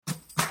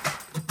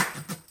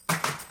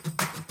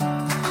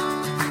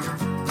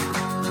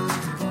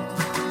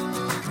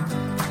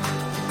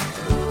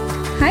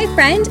Hi,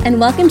 friend, and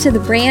welcome to the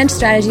Brand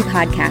Strategy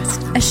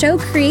Podcast, a show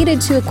created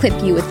to equip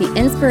you with the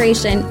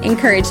inspiration,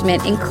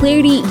 encouragement, and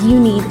clarity you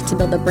need to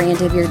build the brand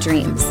of your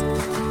dreams.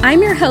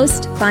 I'm your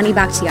host, Bonnie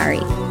Bakhtiari,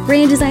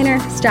 brand designer,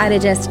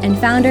 strategist, and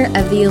founder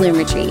of the Illume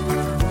Retreat.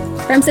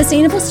 From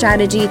sustainable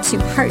strategy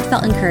to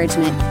heartfelt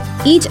encouragement,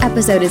 each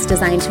episode is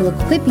designed to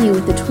equip you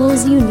with the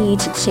tools you need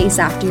to chase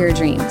after your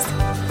dreams.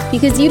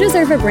 Because you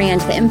deserve a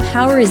brand that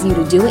empowers you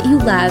to do what you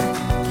love,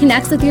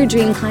 connects with your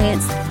dream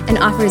clients, and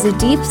offers a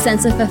deep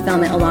sense of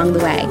fulfillment along the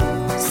way.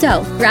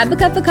 So, grab a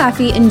cup of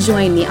coffee and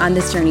join me on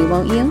this journey,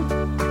 won't you?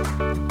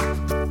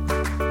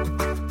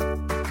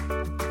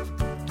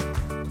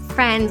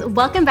 Friends,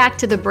 welcome back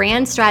to the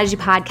Brand Strategy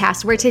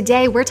Podcast, where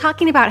today we're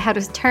talking about how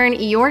to turn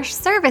your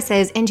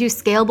services into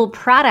scalable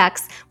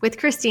products with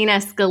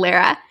Christina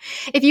Scalera.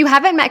 If you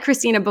haven't met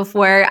Christina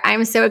before,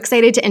 I'm so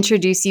excited to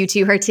introduce you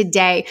to her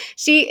today.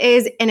 She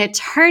is an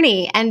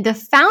attorney and the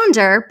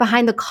founder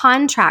behind the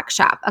Contract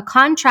Shop, a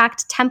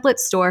contract template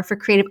store for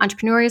creative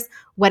entrepreneurs,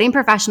 wedding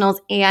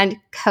professionals, and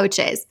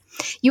coaches.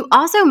 You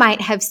also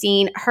might have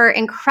seen her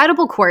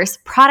incredible course,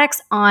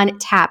 Products on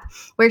Tap,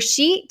 where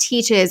she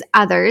teaches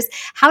others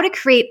how to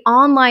create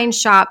online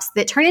shops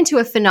that turn into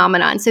a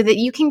phenomenon so that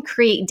you can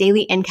create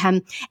daily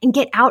income and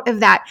get out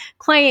of that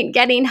client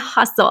getting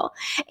hustle.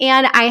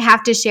 And I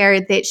have to share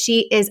that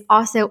she is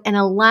also an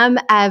alum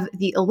of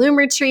the Illume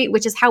Retreat,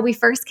 which is how we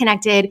first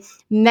connected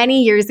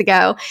many years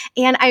ago.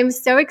 And I'm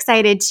so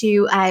excited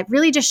to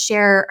really just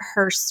share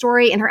her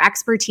story and her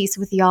expertise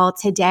with y'all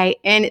today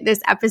in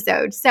this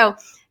episode. So,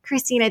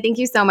 Christina, thank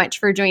you so much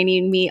for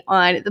joining me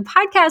on the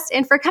podcast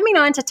and for coming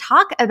on to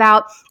talk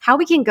about how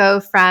we can go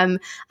from,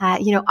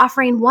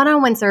 offering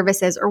one-on-one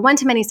services or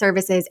one-to-many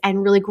services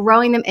and really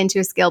growing them into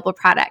a scalable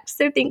product.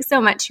 So thanks so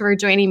much for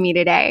joining me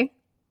today.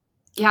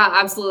 Yeah,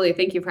 absolutely.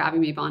 Thank you for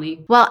having me,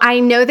 Bonnie. Well, I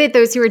know that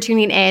those who are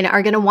tuning in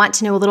are going to want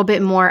to know a little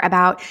bit more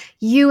about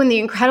you and the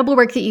incredible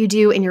work that you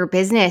do in your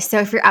business. So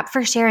if you're up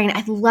for sharing,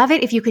 I'd love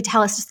it if you could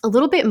tell us just a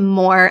little bit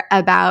more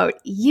about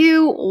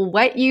you,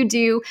 what you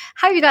do,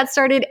 how you got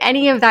started,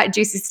 any of that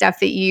juicy stuff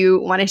that you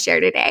want to share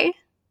today.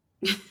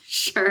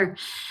 Sure.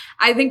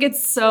 I think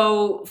it's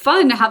so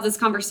fun to have this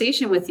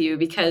conversation with you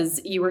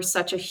because you were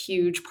such a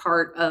huge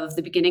part of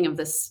the beginning of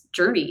this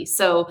journey.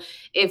 So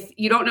if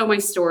you don't know my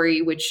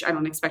story, which I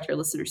don't expect your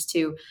listeners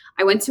to,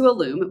 I went to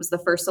Illume. It was the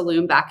first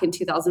Illume back in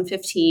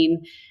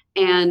 2015.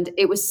 And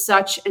it was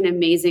such an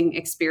amazing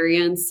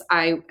experience.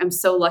 I am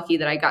so lucky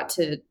that I got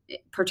to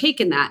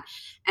partake in that.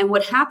 And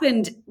what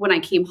happened when I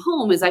came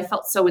home is I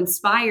felt so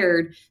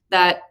inspired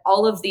that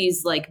all of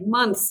these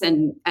months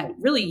and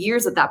really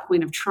years at that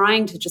point of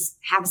trying to just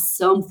have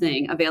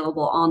something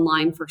available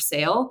online for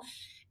sale,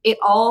 it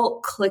all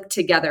clicked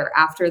together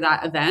after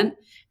that event.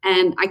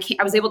 And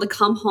I was able to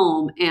come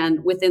home,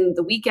 and within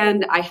the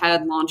weekend, I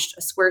had launched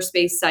a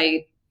Squarespace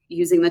site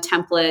using the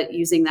template,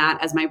 using that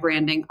as my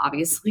branding.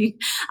 Obviously,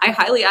 I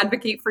highly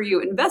advocate for you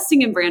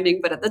investing in branding,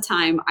 but at the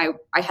time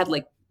I had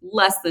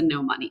less than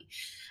no money.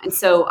 And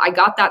so I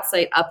got that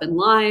site up and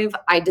live.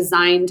 I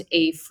designed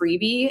a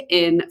freebie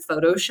in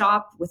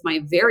Photoshop with my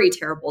very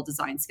terrible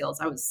design skills.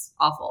 I was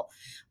awful.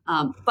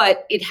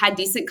 But it had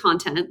decent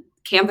content.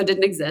 Canva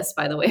didn't exist,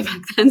 by the way,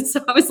 back then.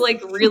 So I was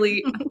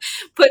really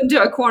put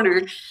into a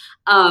corner.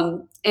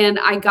 And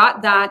I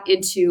got that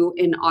into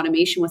an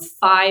automation with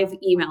 5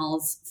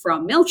 emails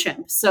from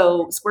MailChimp.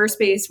 So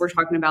Squarespace, we're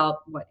talking about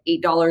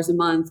 $8 a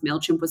month.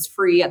 MailChimp was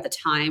free at the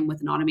time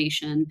with an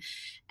automation.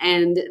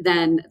 And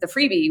then the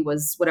freebie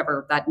was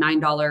whatever, that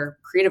 $9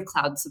 Creative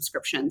Cloud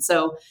subscription.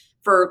 So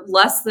for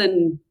less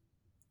than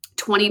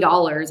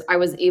 $20, I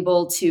was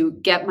able to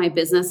get my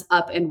business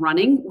up and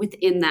running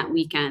within that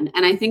weekend.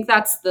 And I think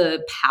that's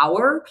the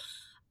power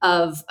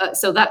of,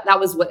 so that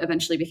was what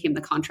eventually became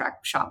the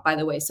Contract Shop, by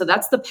the way. So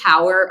that's the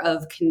power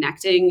of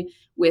connecting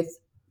with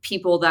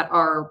people that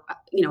are,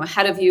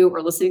 ahead of you,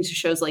 or listening to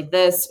shows like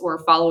this, or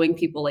following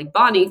people like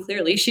Bonnie.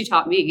 Clearly, she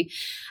taught me,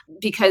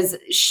 because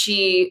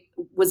she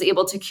was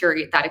able to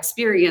curate that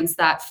experience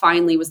that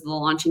finally was the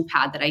launching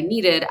pad that I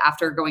needed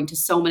after going to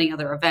so many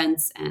other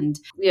events and,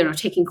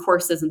 taking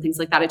courses and things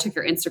like that. I took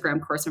your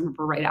Instagram course, I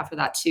remember, right after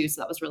that too.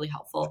 So that was really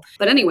helpful.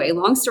 But anyway,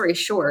 long story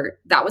short,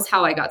 that was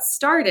how I got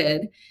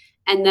started.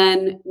 And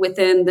then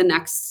within the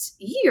next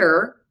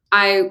year,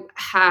 I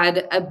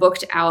had a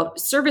booked out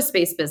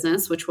service-based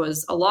business, which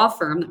was a law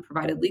firm that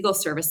provided legal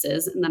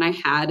services. And then I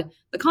had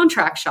the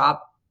Contract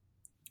Shop,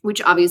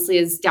 which obviously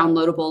is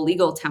downloadable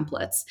legal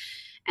templates.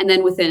 And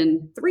then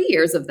within 3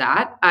 years of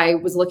that, I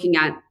was looking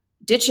at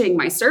ditching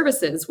my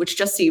services, which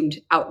just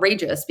seemed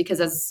outrageous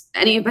because, as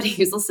anybody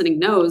who's listening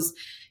knows,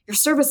 your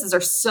services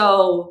are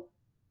so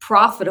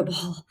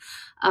profitable.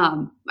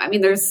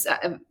 There's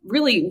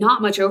really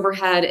not much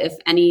overhead, if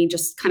any,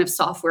 just kind of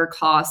software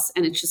costs.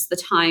 And it's just the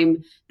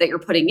time that you're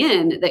putting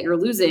in that you're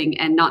losing,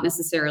 and not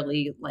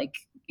necessarily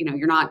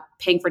you're not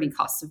paying for any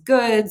costs of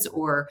goods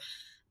or,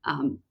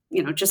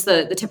 just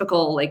the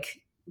typical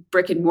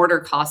brick and mortar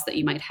costs that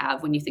you might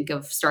have when you think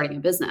of starting a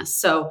business.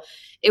 So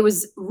it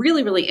was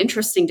really, really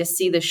interesting to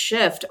see the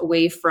shift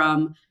away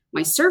from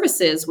my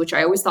services, which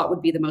I always thought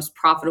would be the most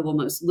profitable,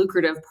 most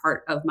lucrative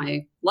part of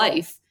my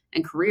life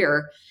and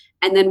career,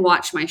 and then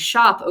watch my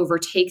shop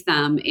overtake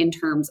them in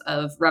terms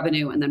of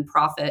revenue and then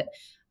profit,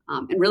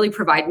 and really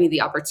provide me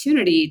the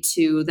opportunity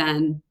to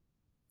then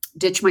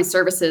ditch my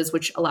services,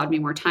 which allowed me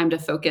more time to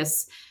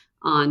focus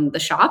on the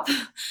shop.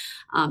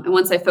 And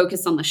once I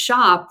focused on the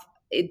shop,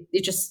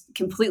 it just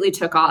completely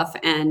took off,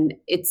 and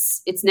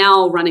it's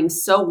now running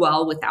so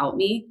well without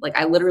me. Like,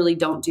 I literally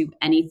don't do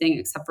anything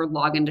except for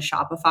log into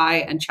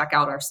Shopify and check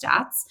out our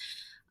stats,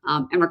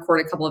 and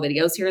record a couple of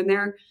videos here and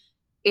there.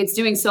 It's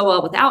doing so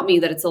well without me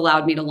that it's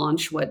allowed me to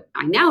launch what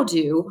I now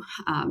do,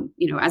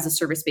 as a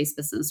service-based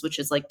business, which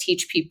is like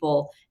teach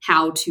people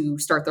how to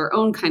start their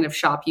own kind of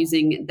shop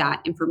using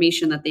that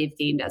information that they've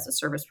gained as a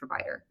service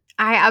provider.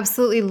 I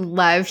absolutely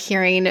love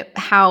hearing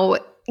how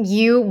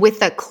you, with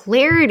the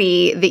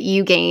clarity that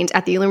you gained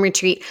at the Loom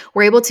retreat,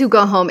 were able to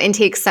go home and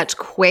take such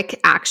quick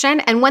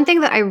action. And one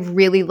thing that I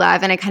really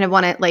love, and I kind of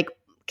want to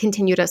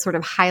continue to sort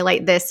of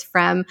highlight this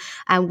from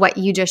what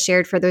you just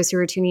shared for those who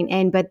are tuning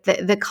in, but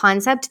the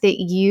concept that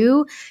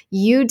you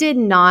did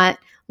not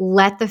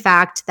let the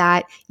fact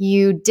that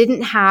you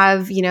didn't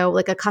have,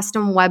 a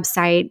custom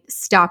website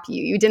stop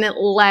you. You didn't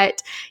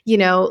let,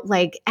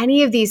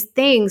 any of these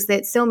things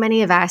that so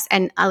many of us,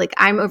 and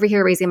I'm over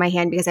here raising my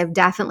hand because I've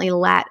definitely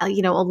let, a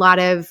lot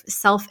of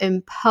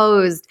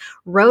self-imposed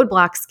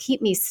roadblocks keep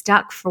me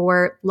stuck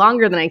for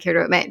longer than I care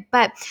to admit.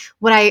 But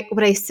what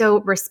I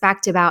so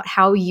respect about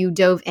how you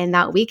dove in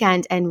that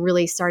weekend and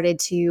really started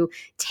to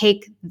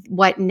take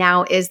what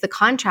now is the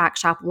contract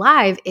shop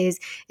live is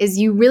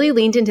you really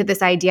leaned into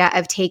this idea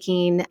of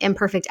taking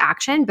imperfect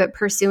action, but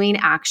pursuing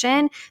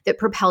action that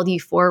propelled you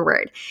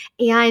forward,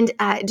 and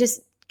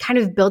just kind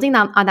of building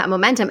on that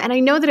momentum. And I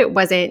know that it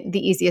wasn't the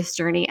easiest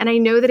journey, and I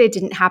know that it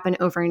didn't happen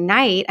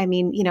overnight. I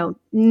mean,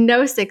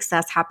 no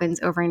success happens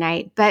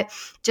overnight, but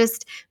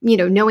just,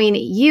 knowing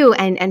you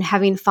and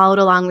having followed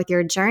along with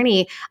your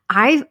journey,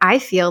 I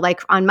feel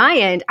like on my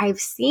end, I've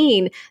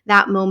seen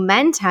that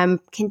momentum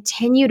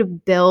continue to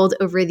build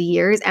over the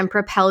years and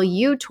propel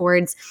you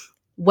towards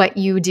what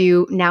you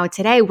do now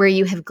today, where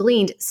you have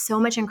gleaned so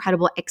much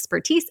incredible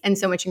expertise and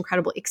so much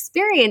incredible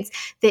experience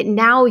that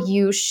now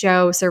you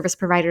show service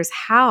providers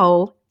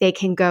how they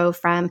can go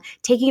from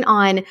taking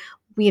on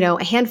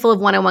a handful of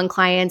one-on-one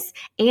clients,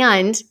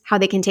 and how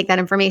they can take that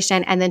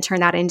information and then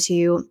turn that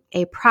into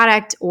a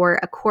product or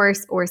a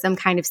course or some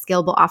kind of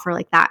scalable offer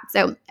like that.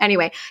 So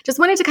anyway, just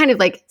wanted to kind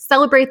of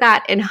celebrate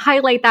that and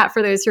highlight that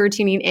for those who are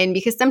tuning in,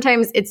 because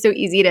sometimes it's so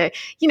easy to,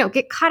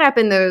 get caught up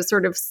in those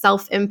sort of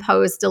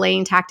self-imposed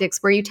delaying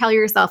tactics where you tell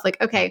yourself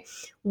okay,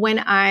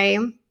 when I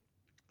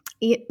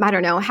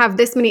don't know, have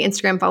this many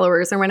Instagram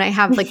followers, or when I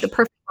have the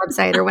perfect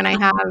website, or when I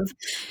have,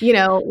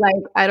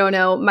 I don't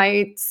know,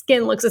 my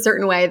skin looks a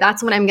certain way,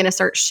 that's when I'm going to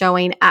start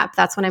showing up.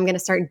 That's when I'm going to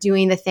start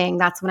doing the thing.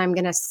 That's when I'm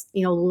going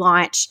to,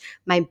 launch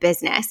my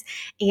business.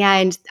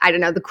 And I don't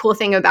know, the cool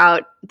thing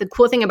about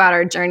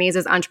our journeys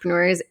as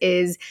entrepreneurs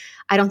is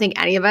I don't think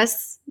any of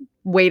us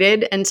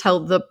waited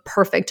until the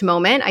perfect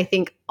moment. I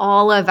think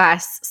all of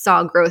us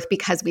saw growth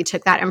because we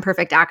took that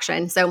imperfect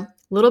action. So a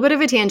little bit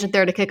of a tangent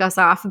there to kick us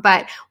off,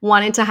 but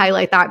wanted to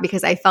highlight that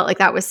because I felt like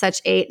that was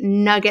such a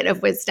nugget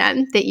of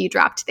wisdom that you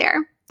dropped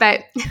there.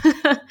 But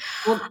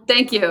well,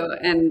 thank you.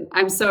 And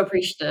I'm so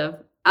appreciative.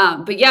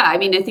 But yeah, I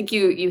mean, I think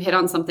you hit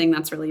on something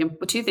that's really,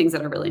 two things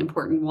that are really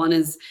important. One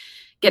is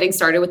getting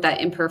started with that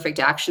imperfect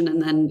action.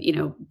 And then,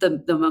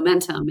 the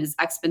momentum is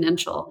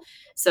exponential.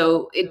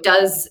 So it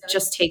does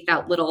just take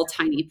that little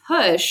tiny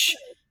push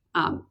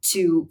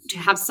to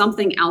have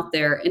something out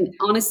there. And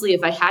honestly,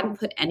 if I hadn't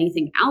put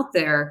anything out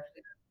there,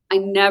 I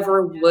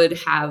never would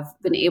have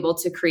been able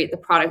to create the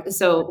product.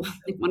 So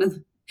let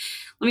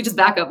me just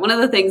back up. One of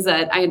the things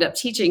that I end up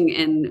teaching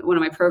in one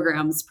of my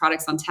programs,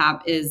 Products on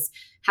Tap, is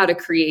how to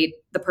create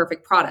the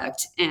perfect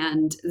product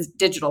and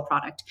digital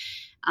product,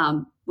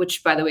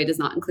 which, by the way, does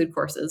not include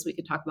courses. We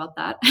could talk about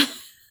that.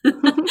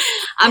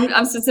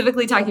 I'm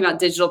specifically talking about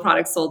digital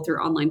products sold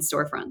through online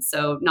storefronts,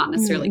 so not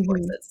necessarily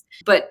courses.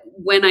 But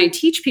when I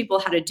teach people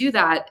how to do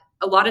that,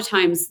 a lot of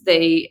times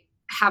they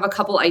have a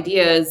couple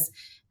ideas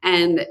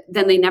and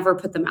then they never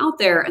put them out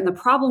there. And the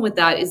problem with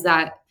that is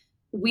that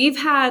we've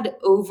had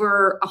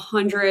over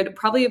 100,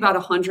 probably about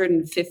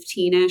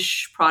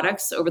 115-ish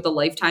products over the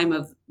lifetime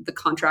of the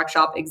contract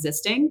shop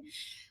existing.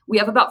 We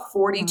have about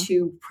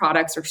 42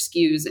 products or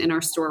SKUs in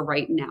our store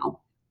right now.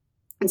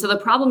 And so the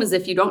problem is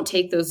if you don't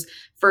take those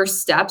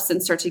first steps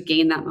and start to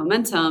gain that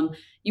momentum,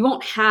 you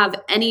won't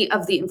have any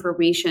of the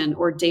information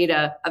or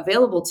data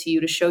available to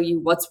you to show you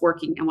what's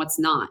working and what's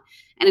not.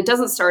 And it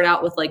doesn't start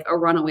out with a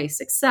runaway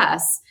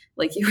success.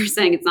 Like you were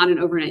saying, it's not an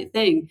overnight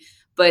thing.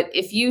 But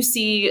if you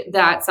see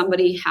that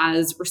somebody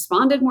has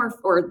responded more,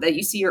 or that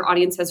you see your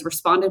audience has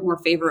responded more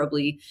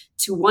favorably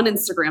to one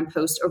Instagram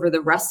post over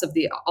the rest of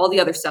all the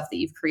other stuff that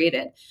you've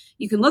created,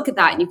 you can look at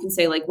that and you can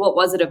say, what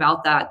was it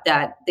about that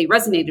they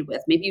resonated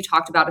with? Maybe you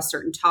talked about a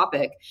certain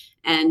topic,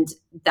 and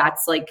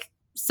that's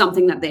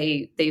something that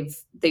they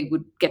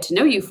would get to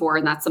know you for,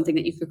 and that's something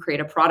that you could create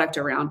a product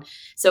around.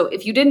 So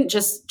if you didn't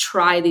just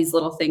try these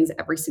little things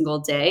every single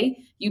day,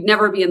 you'd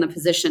never be in the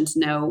position to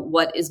know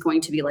what is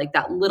going to be like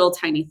that little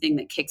tiny thing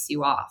that kicks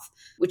you off,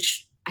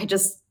 which I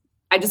just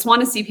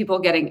want to see people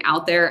getting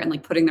out there and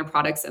like putting their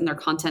products and their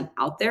content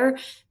out there,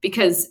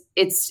 because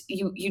it's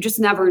you just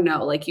never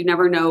know. Like you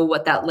never know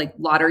what that like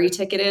lottery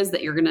ticket is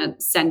that you're going to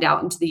send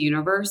out into the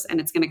universe, and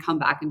it's going to come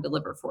back and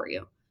deliver for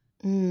you.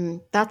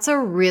 That's a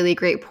really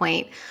great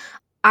point.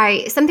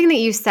 Something that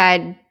you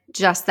said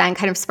just then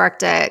kind of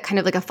sparked a kind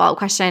of like a follow-up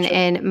question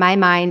in my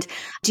mind.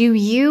 Do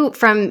you,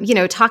 from,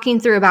 talking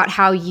through about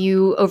how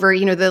you over,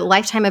 the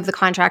lifetime of the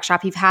contract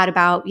shop, you've had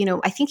about,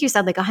 I think you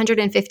said like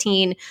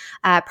 115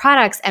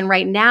 products, and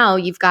right now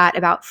you've got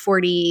about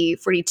 40,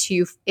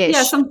 42-ish.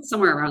 Yeah,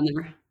 somewhere around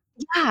there.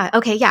 Yeah.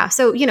 Okay. Yeah.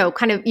 So,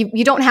 kind of,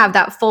 you don't have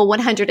that full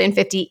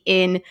 150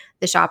 in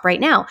the shop right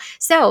now.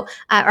 So,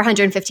 or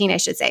 115, I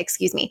should say,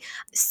 excuse me.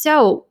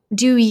 So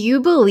do you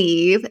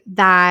believe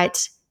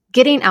that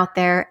getting out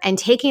there and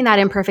taking that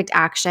imperfect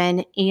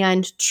action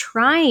and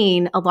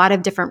trying a lot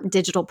of different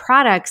digital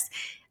products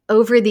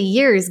over the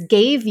years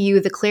gave you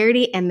the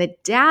clarity and the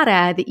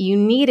data that you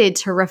needed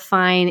to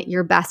refine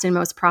your best and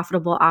most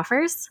profitable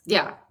offers?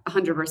 Yeah,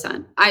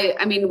 100%.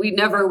 I mean, we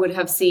never would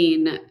have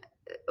seen,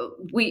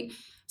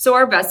 so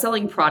our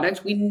best-selling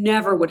product, we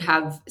never would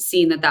have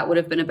seen that would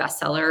have been a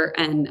bestseller.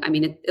 And I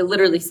mean, it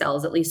literally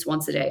sells at least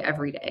once a day,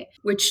 every day,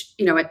 which,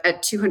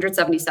 at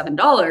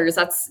 $277,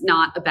 that's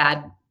not a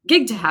bad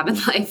gig to have in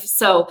life.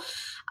 So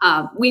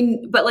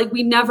we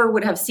never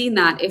would have seen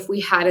that if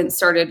we hadn't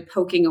started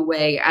poking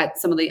away at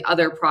some of the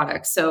other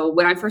products. So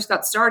when I first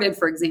got started,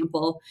 for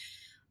example,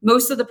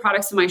 most of the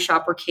products in my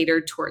shop were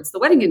catered towards the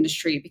wedding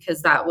industry,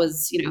 because that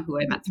was, who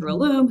I met through a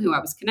loom, who I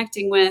was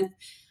connecting with.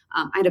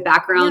 I had a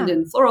background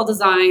in floral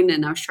design,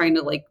 and I was trying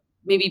to like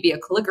maybe be a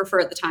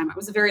calligrapher at the time. I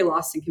was a very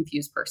lost and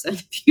confused person,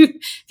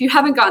 if you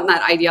haven't gotten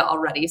that idea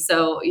already.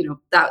 So,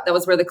 that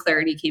was where the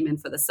clarity came in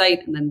for the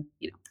site. And then,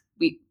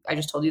 I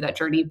just told you that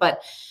journey.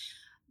 But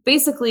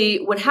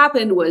basically what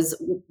happened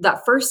was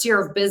that first year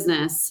of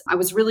business, I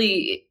was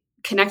really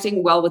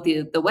connecting well with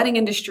the wedding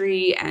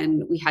industry,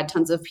 and we had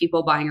tons of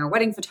people buying our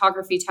wedding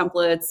photography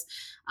templates.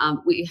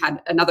 We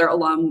had another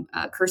alum,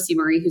 Kirsty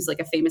Murray, who's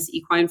like a famous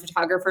equine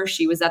photographer.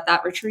 She was at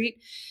that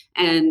retreat.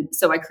 And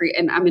so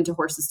and I'm into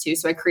horses too.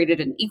 So I created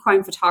an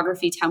equine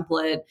photography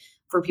template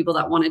for people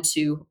that wanted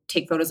to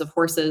take photos of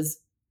horses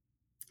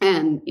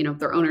and,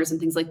 their owners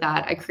and things like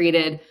that. I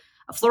created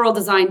a floral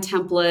design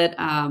template,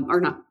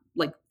 or not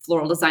like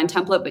floral design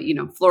template,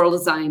 but, floral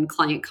design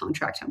client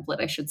contract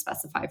template, I should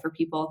specify for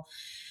people.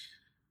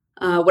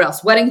 What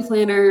else? Wedding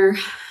planner,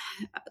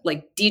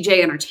 like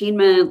DJ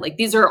entertainment, like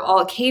these are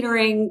all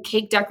catering,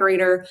 cake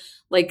decorator.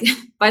 Like,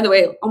 by the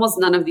way, almost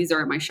none of these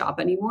are in my shop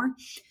anymore.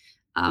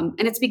 And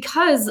it's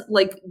because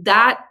like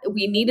that,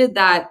 we needed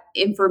that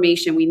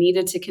information. We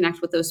needed to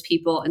connect with those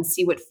people and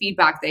see what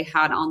feedback they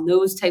had on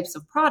those types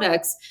of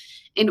products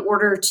in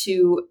order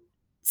to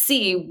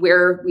see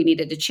where we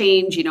needed to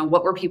change,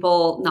 what were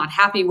people not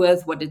happy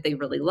with? What did they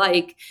really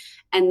like?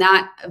 And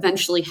that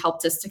eventually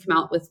helped us to come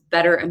out with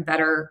better and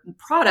better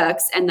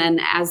products. And then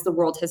as the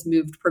world has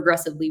moved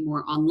progressively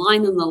more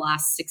online in the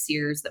last 6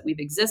 years that we've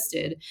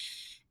existed,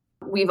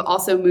 we've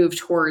also moved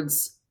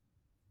towards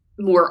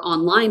more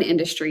online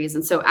industries.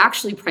 And so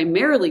actually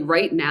primarily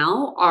right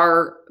now,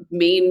 our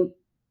main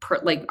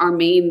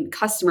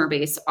customer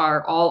base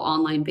are all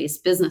online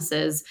based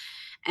businesses.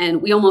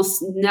 And we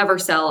almost never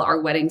sell our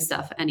wedding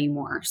stuff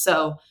anymore.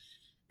 So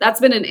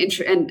that's been and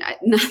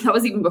that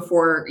was even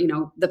before,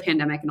 the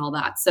pandemic and all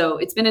that. So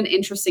it's been an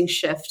interesting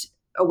shift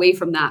away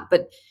from that,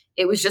 but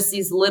it was just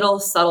these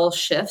little subtle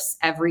shifts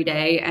every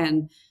day.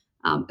 And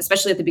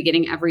especially at the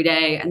beginning every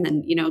day. And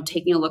then,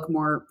 taking a look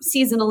more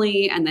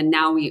seasonally. And then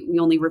now we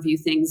only review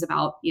things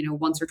about,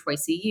 once or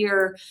twice a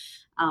year.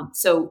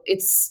 So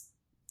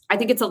I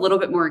think it's a little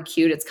bit more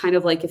acute. It's kind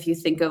of like if you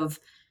think of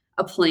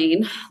a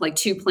plane, like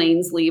two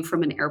planes leave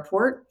from an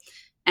airport,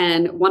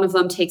 and one of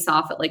them takes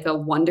off at like a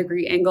 1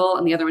 degree angle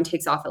and the other one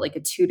takes off at like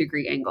a 2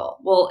 degree angle.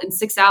 Well, in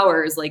 6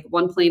 hours, like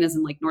one plane is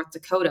in like North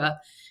Dakota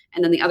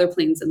and then the other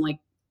plane's in like,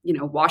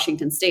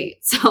 Washington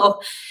State. So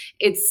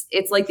it's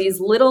like these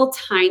little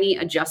tiny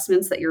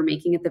adjustments that you're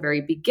making at the very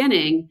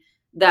beginning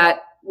that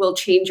will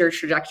change your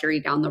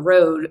trajectory down the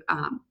road.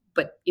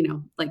 But,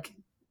 like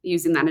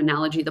using that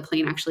analogy, the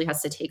plane actually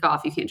has to take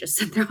off. You can't just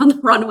sit there on the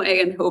runway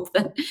and hope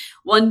that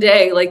one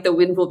day, like the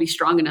wind will be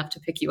strong enough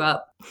to pick you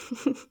up.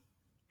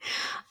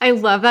 I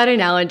love that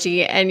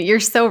analogy. And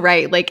you're so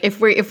right. Like if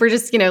we're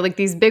just, like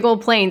these big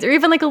old planes or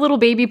even like a little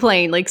baby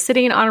plane, like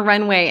sitting on a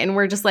runway and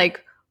we're just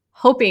like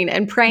hoping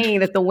and praying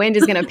that the wind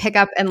is going to pick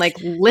up and like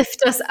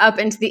lift us up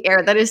into the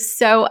air. That is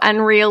so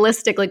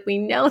unrealistic. Like we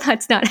know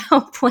that's not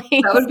how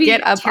planes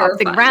get up terrifying. off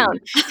the ground.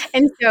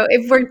 And so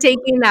if we're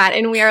taking that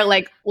and we are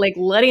like like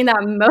letting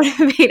that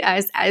motivate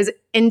us as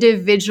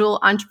individual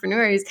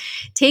entrepreneurs,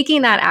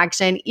 taking that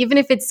action, even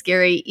if it's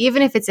scary,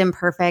 even if it's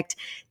imperfect,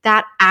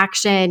 that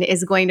action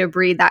is going to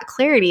breed that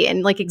clarity.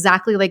 And like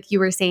exactly like you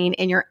were saying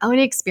in your own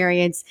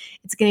experience,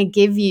 it's going to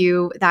give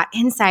you that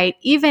insight,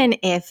 even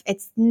if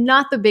it's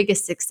not the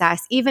biggest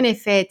success, even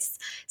if it's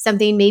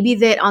something maybe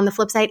that on the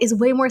flip side is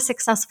way more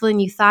successful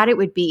than you thought it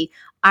would be.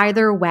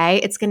 Either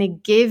way, it's going to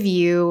give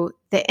you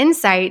the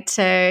insight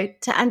to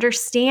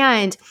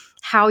understand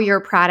how your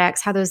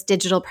products, how those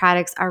digital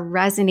products are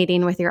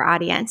resonating with your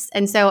audience.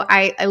 And so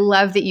I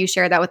love that you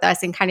share that with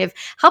us and kind of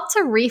help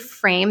to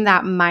reframe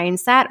that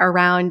mindset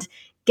around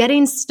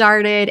getting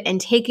started and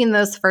taking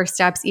those first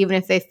steps, even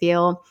if they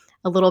feel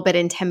a little bit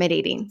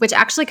intimidating, which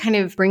actually kind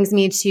of brings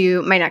me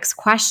to my next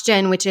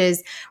question, which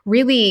is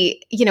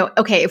really,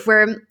 okay,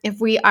 if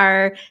we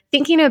are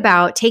thinking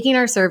about taking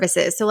our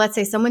services, so let's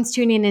say someone's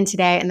tuning in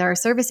today and they're a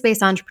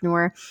service-based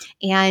entrepreneur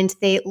and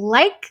they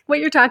like what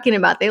you're talking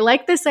about. They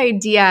like this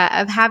idea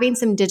of having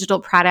some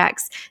digital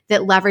products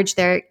that leverage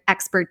their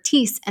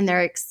expertise and their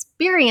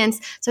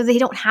experience so they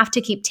don't have to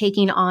keep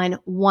taking on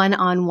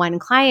one-on-one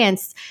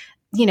clients,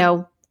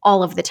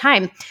 all of the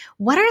time.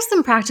 What are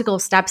some practical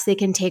steps they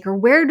can take, or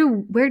where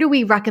do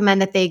we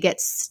recommend that they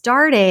get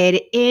started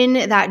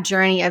in that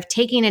journey of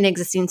taking an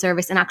existing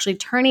service and actually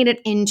turning it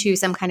into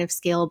some kind of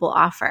scalable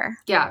offer?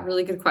 Yeah,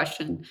 really good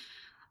question.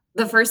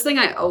 The first thing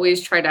I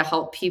always try to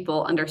help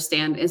people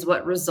understand is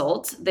what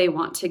result they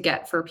want to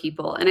get for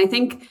people. And I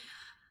think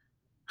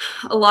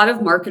a lot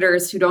of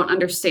marketers who don't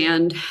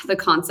understand the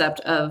concept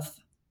of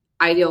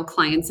ideal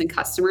clients and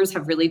customers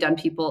have really done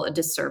people a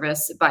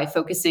disservice by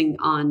focusing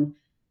on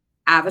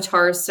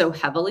avatars so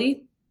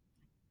heavily.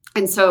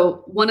 And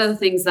so one of the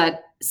things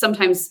that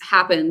sometimes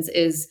happens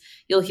is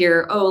you'll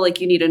hear, oh, like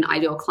you need an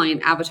ideal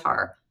client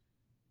avatar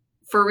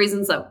for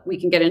reasons that we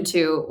can get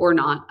into or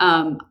not.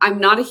 I'm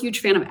not a huge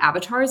fan of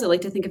avatars. I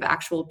like to think of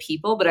actual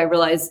people, but I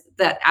realize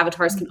that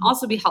avatars can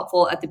also be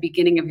helpful at the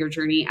beginning of your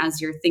journey as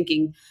you're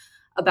thinking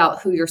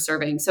about who you're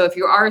serving. So if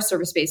you are a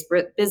service-based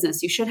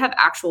business, you should have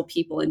actual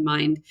people in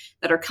mind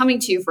that are coming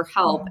to you for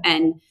help,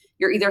 and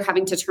you're either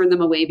having to turn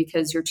them away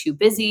because you're too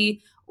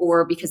busy,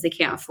 or because they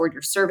can't afford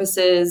your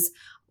services,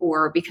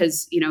 or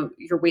because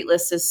your wait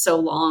list is so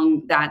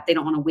long that they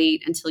don't want to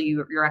wait until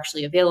you're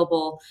actually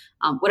available,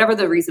 whatever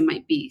the reason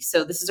might be.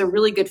 So this is a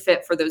really good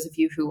fit for those of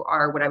you who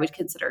are what I would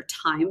consider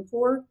time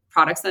poor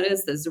products.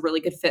 This is a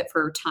really good fit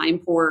for time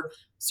poor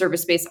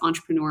service-based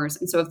entrepreneurs.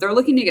 And so if they're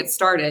looking to get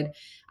started,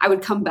 I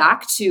would come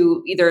back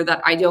to either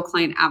that ideal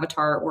client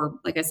avatar, or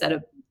like I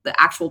said, the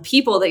actual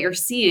people that you're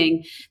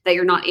seeing that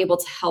you're not able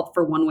to help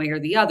for one way or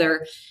the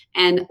other,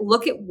 and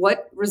look at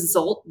what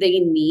result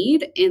they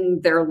need in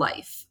their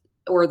life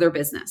or their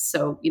business.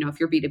 So, if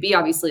you're B2B,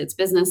 obviously it's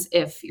business.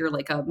 If you're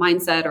like a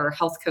mindset or a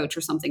health coach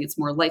or something, it's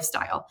more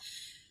lifestyle.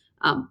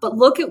 But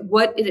look at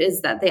what it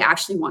is that they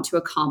actually want to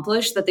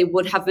accomplish that they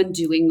would have been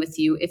doing with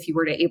you if you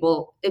were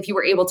able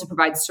to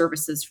provide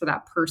services for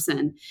that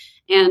person.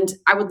 And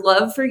I would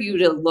love for you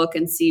to look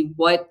and see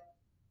what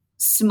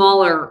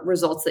smaller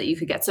results that you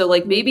could get. So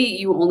like maybe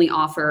you only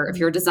offer, if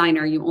you're a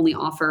designer, you only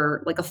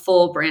offer like a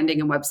full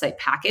branding and website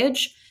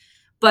package,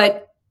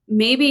 but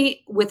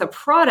maybe with a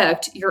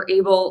product, you're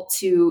able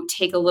to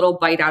take a little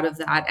bite out of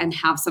that and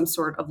have some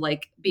sort of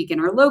like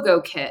beginner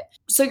logo kit.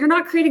 So you're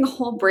not creating a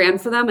whole brand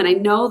for them. And I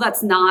know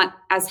that's not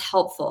as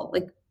helpful.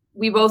 Like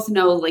we both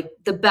know, like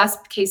the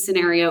best case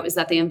scenario is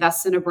that they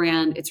invest in a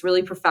brand. It's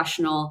really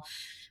professional.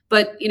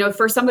 But,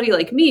 for somebody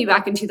like me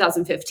back in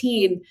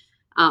 2015,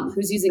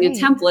 who's using a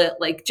template,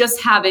 like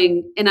just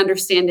having an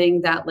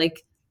understanding that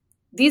like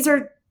these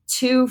are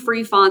 2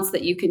 free fonts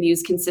that you can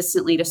use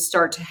consistently to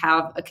start to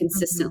have a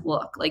consistent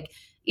look. Like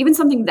even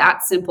something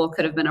that simple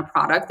could have been a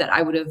product that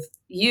I would have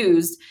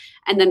used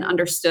and then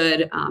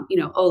understood,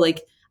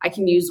 like I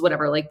can use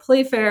whatever, like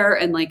Playfair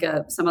and like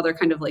some other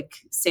kind of like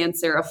sans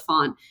serif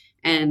font.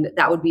 And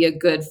that would be a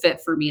good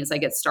fit for me as I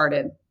get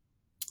started.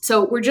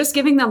 So we're just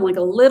giving them like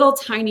a little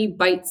tiny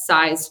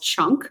bite-sized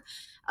chunk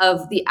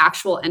of the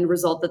actual end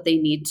result that they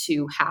need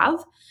to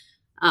have.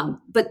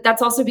 But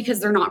that's also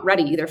because they're not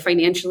ready, either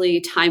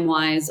financially,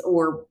 time-wise,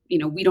 or,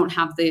 we don't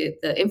have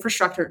the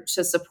infrastructure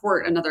to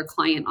support another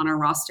client on our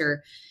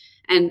roster.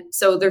 And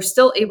so they're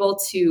still able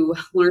to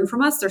learn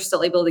from us. They're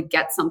still able to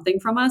get something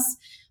from us,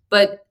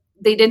 but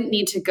they didn't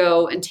need to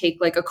go and take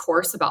like a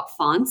course about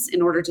fonts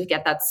in order to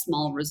get that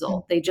small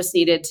result. They just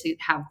needed to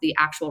have the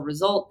actual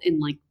result in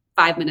like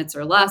 5 minutes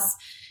or less,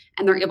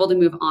 and they're able to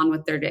move on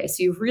with their day.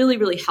 So you really,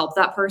 really help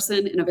that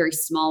person in a very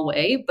small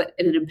way, but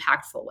in an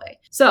impactful way.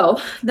 So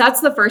that's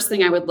the first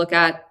thing I would look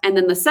at. And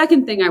then the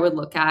second thing I would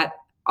look at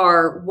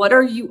are, what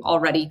are you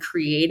already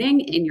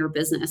creating in your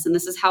business? And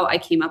this is how I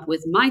came up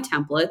with my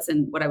templates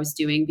and what I was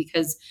doing,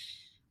 because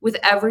with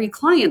every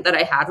client that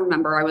I had,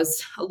 remember, I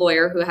was a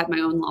lawyer who had my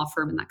own law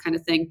firm and that kind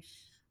of thing.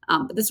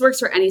 But this works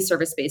for any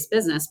service-based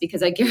business,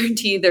 because I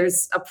guarantee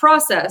there's a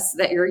process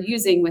that you're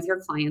using with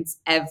your clients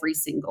every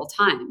single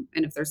time.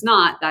 And if there's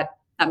not, that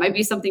might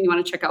be something you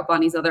want to check out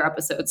Bonnie's other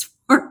episodes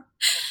for.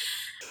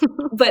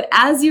 But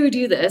as you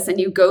do this and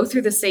you go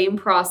through the same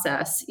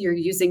process, you're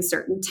using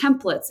certain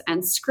templates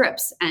and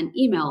scripts and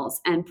emails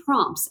and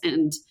prompts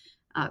and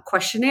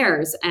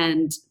questionnaires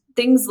and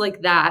things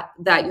like that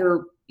that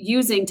you're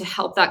using to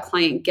help that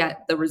client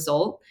get the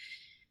result.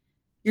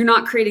 You're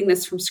not creating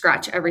this from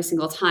scratch every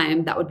single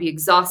time. That would be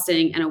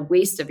exhausting and a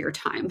waste of your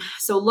time.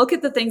 So look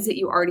at the things that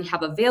you already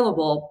have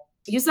available.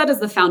 Use that as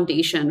the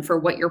foundation for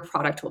what your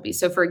product will be.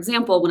 So for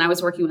example, when I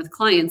was working with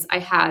clients, I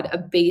had a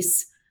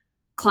base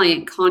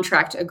client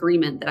contract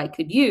agreement that I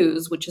could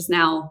use, which is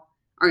now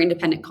our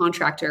independent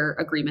contractor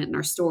agreement in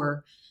our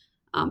store.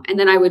 And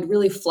then I would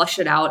really flush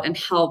it out and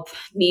help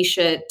niche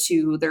it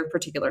to their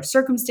particular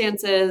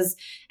circumstances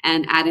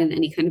and add in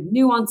any kind of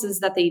nuances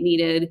that they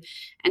needed.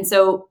 And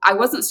so I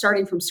wasn't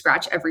starting from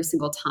scratch every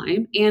single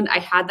time. And I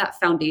had that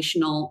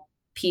foundational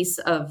piece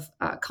of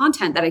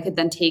content that I could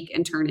then take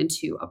and turn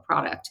into a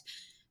product.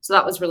 So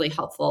that was really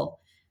helpful.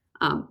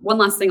 One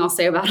last thing I'll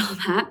say about all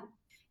that.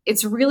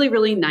 It's really,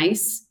 really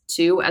nice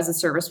too, as a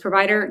service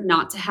provider,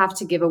 not to have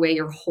to give away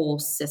your whole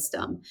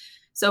system.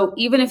 So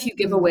even if you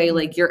give away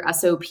like your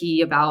SOP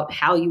about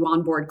how you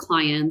onboard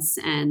clients,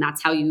 and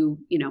that's how you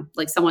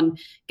like someone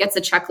gets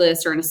a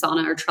checklist or an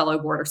Asana or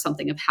Trello board or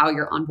something of how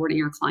you're onboarding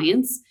your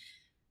clients,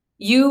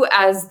 you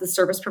as the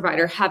service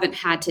provider haven't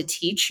had to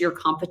teach your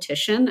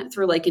competition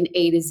through like an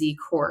A to Z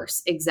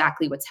course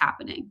exactly what's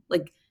happening.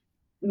 Like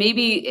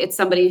maybe it's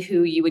somebody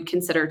who you would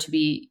consider to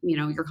be,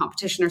 your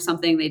competition or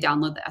something. They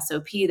download the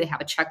SOP, they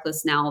have a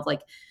checklist now of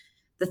like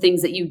the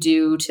things that you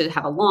do to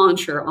have a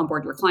launch or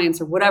onboard your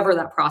clients or whatever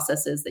that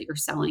process is that you're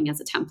selling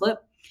as a template,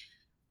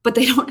 but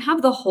they don't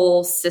have the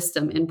whole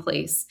system in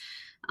place.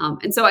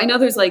 And so I know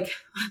there's like,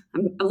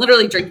 I'm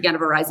literally drinking out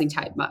of a rising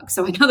tide mug.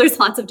 So I know there's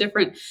lots of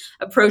different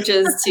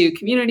approaches to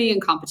community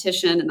and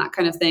competition and that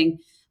kind of thing.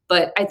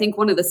 But I think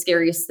one of the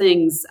scariest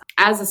things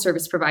as a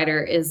service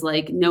provider is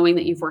like knowing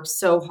that you've worked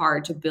so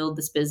hard to build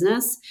this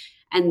business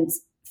and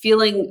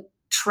feeling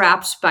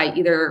trapped by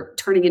either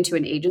turning into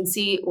an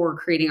agency or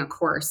creating a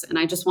course. And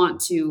I just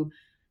want to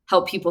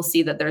help people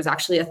see that there's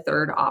actually a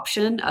third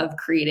option of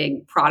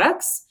creating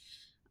products,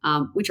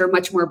 which are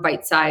much more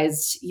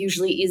bite-sized,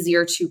 usually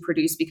easier to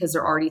produce because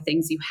they're already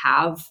things you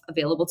have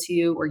available to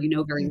you or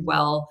very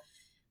well.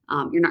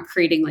 You're not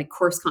creating like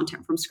course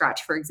content from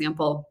scratch, for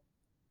example.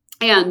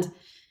 And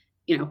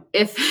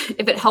if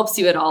it helps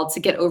you at all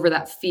to get over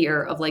that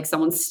fear of like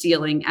someone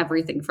stealing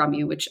everything from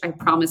you, which I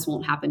promise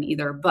won't happen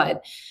either.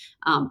 But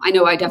I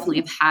know I definitely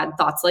have had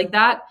thoughts like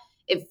that.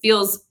 It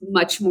feels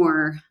much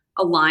more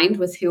aligned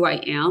with who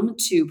I am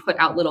to put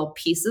out little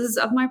pieces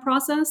of my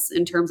process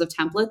in terms of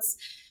templates,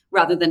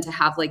 rather than to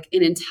have like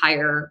an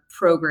entire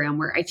program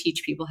where I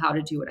teach people how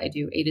to do what I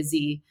do, A to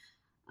Z.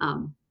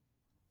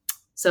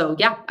 So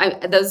yeah,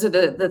 those are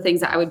the things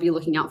that I would be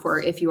looking out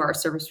for if you are a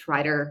service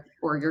provider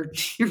or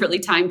you're really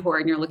time poor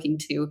and you're looking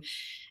to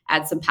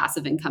add some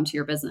passive income to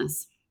your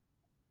business.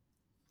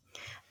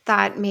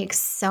 That makes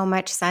so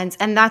much sense.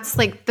 And that's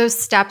like, those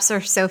steps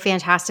are so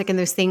fantastic and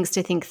those things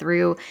to think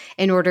through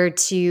in order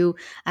to,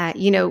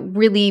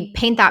 really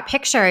paint that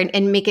picture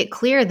and make it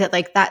clear that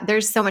like that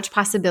there's so much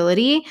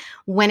possibility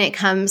when it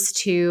comes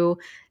to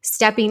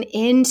stepping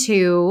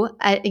into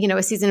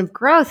a season of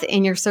growth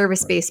in your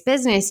service-based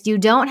business. You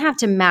don't have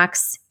to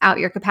max out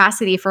your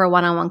capacity for a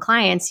one-on-one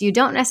clients. You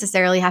don't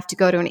necessarily have to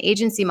go to an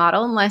agency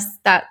model unless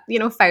that,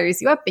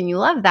 fires you up and you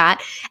love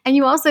that. And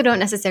you also don't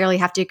necessarily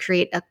have to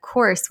create a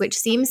course, which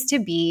seems to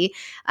be,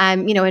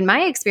 in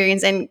my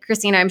experience, and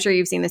Christina, I'm sure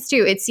you've seen this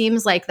too, it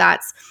seems like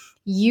that's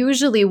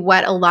usually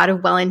what a lot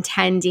of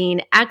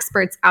well-intending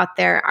experts out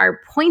there are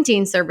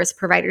pointing service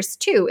providers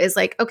to is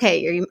like,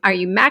 okay, are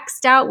you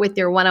maxed out with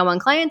your one-on-one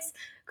clients?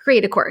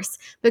 Create a course.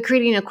 But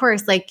creating a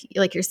course, like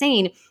you're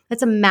saying,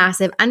 that's a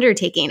massive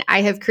undertaking.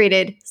 I have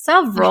created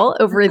several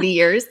over the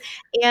years,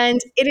 and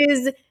it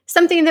is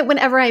something that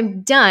whenever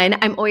I'm done,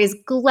 I'm always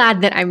glad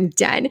that I'm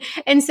done.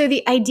 And so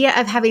the idea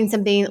of having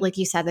something, like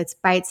you said, that's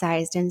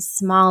bite-sized and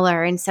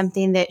smaller and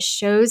something that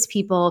shows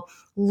people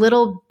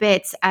little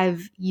bits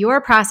of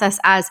your process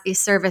as a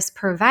service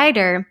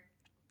provider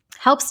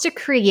helps to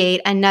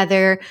create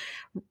another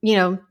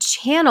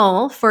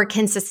channel for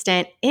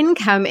consistent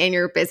income in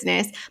your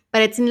business,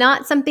 but it's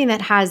not something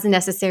that has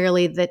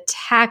necessarily the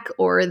tech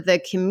or the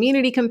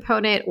community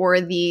component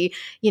or the,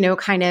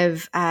 kind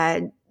of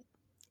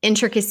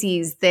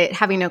intricacies that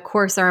having a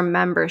course or a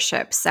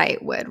membership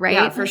site would, right?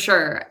 Yeah, for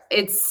sure.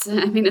 It's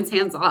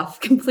hands off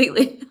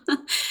completely.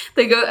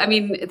 Think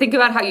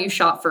about how you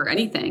shop for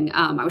anything.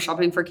 I was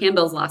shopping for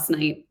candles last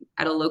night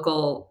at a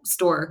local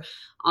store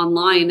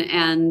online,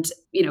 and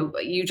you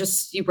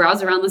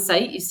browse around the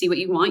site, you see what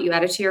you want, you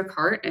add it to your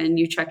cart and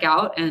you check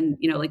out. And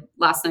like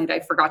last night I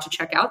forgot to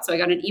check out, so I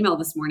got an email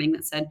this morning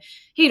that said,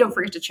 hey, don't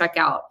forget to check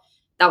out.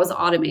 That was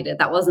automated.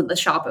 That wasn't the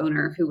shop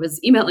owner who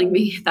was emailing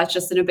me. That's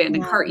just an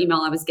abandoned cart email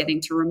I was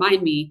getting to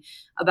remind me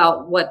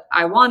about what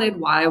I wanted,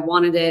 why I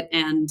wanted it,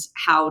 and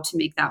how to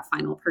make that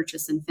final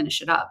purchase and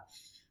finish it up.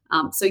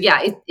 So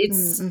yeah, it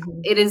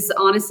is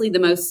honestly the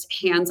most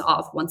hands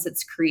off once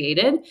it's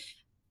created.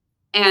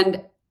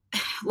 And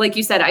like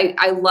you said,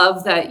 I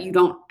love that you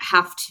don't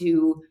have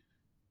to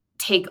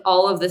take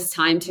all of this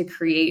time to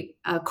create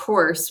a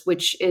course,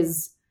 which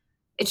is,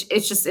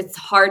 it's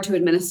hard to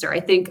administer. I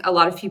think a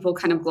lot of people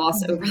kind of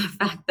gloss over the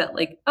fact that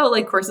like, oh,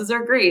 like courses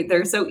are great.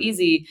 They're so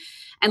easy.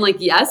 And like,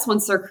 yes,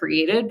 once they're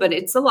created, but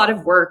it's a lot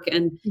of work,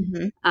 and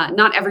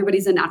not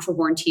everybody's a natural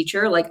born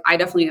teacher. Like I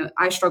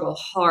struggle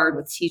hard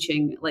with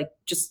teaching, like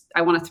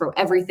I want to throw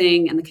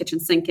everything in the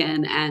kitchen sink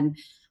in. And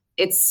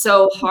it's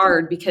so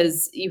hard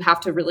because you have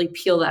to really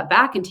peel that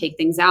back and take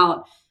things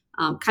out.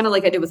 Kind of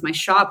like I did with my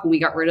shop when we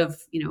got rid of,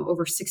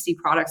 over 60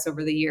 products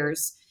over the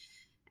years.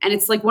 And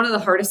it's like one of the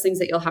hardest things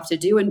that you'll have to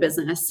do in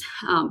business.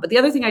 But the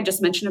other thing I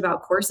just mentioned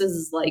about courses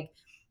is like,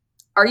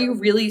 are you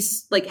really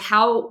like,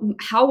 how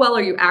well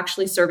are you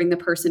actually serving the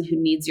person who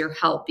needs your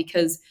help?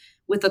 Because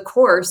with a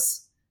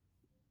course,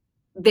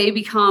 they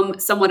become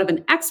somewhat of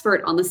an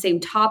expert on the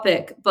same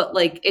topic, but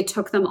like it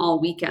took them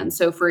all weekend.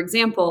 So for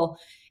example,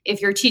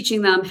 if you're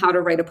teaching them how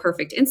to write a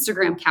perfect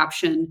Instagram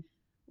caption,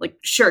 like,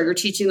 sure, you're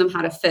teaching them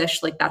how to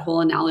fish, like that whole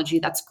analogy,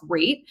 that's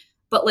great.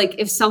 But like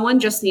if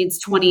someone just needs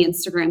 20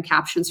 Instagram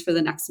captions for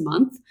the next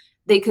month,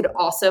 they could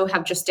also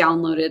have just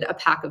downloaded a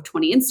pack of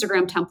 20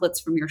 Instagram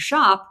templates from your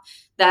shop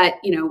that,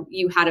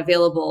 you had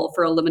available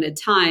for a limited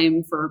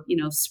time for,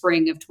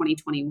 spring of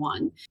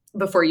 2021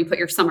 before you put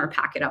your summer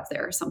packet up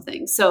there or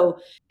something. So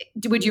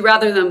would you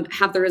rather them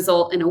have the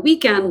result in a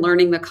weekend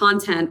learning the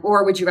content,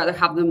 or would you rather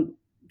have them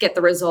get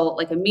the result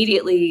like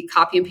immediately,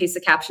 copy and paste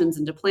the captions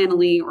into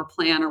Planoly or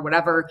Plan or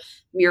whatever,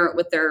 mirror it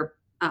with their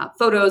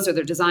photos or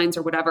their designs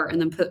or whatever,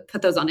 and then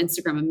put those on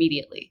Instagram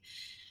immediately?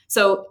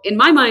 So in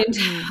my mind,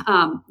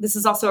 this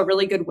is also a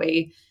really good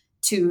way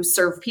to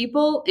serve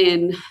people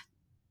in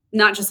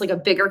not just like a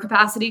bigger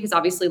capacity, because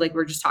obviously like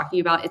we're just talking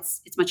about,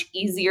 it's much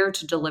easier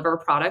to deliver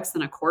products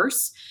than a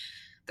course.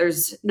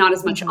 There's not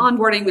as much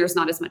onboarding. There's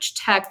not as much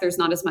tech. There's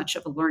not as much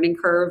of a learning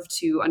curve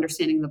to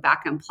understanding the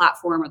backend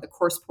platform or the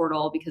course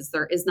portal, because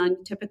there is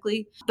none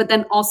typically. But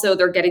then also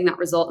they're getting that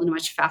result in a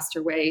much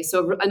faster way.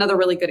 So another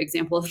really good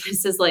example of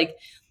this is like,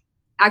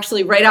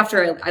 actually right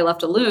after I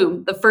left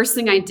Illume, the first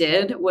thing I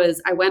did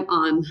was I went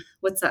on,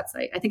 what's that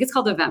site? I think it's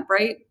called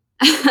Eventbrite.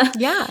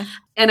 Yeah.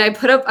 And I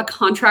put up a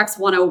Contracts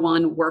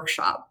 101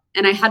 workshop,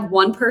 and I had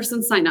one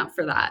person sign up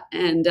for that.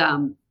 And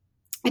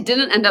it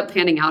didn't end up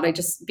panning out.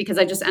 Because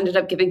I just ended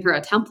up giving her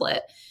a template,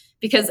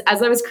 because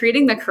as I was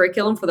creating the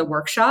curriculum for the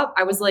workshop,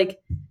 I was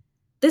like,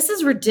 this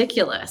is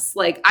ridiculous.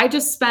 Like I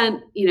just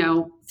spent,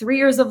 3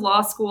 years of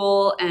law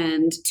school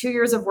and 2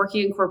 years of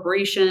working in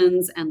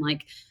corporations and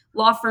like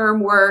law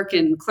firm work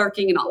and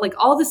clerking and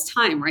all this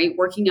time, right?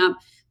 Working up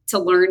to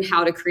learn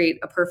how to create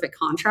a perfect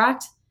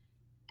contract.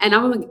 And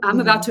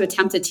I'm about to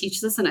attempt to teach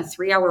this in a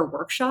 3-hour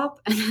workshop.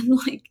 And then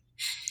like,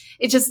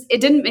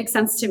 it didn't make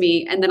sense to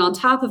me. And then on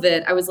top of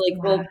it, I was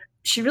like, well,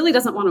 she really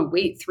doesn't want to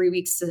wait 3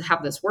 weeks to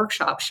have this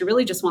workshop. She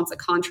really just wants a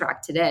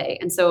contract today.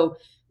 And so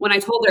when I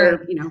told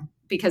her,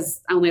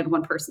 because I only had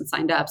one person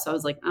signed up, so I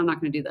was like, I'm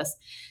not going to do this.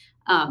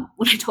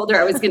 When I told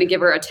her I was going to give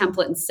her a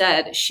template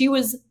instead, she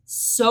was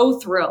so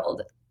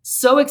thrilled,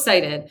 so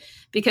excited,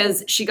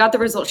 because she got the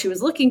result she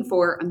was looking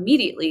for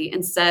immediately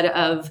instead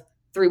of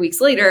 3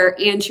 weeks later,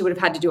 and she would have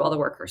had to do all the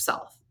work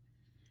herself.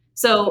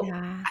 So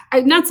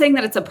I'm not saying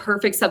that it's a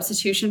perfect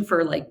substitution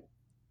for like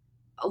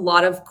a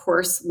lot of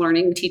course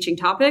learning, teaching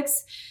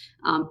topics.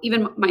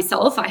 Even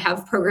myself, I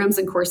have programs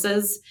and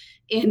courses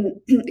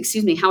in,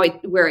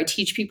 where I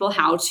teach people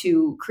how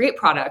to create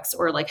products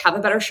or like have a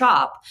better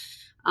shop.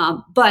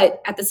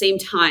 But at the same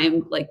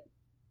time, like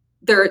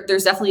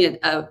there's definitely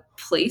a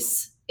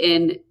place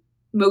in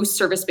most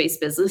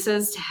service-based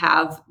businesses to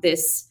have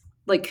this,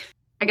 like,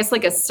 I guess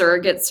like a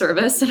surrogate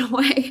service in a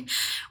way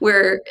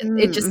where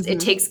it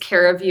takes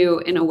care of you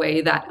in a way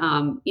that,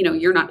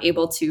 you're not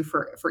able to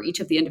for each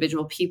of the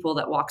individual people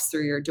that walks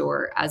through your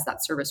door as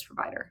that service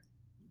provider.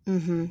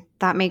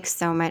 That makes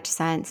so much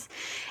sense.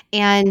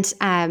 And,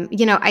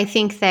 I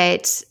think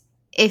that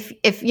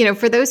if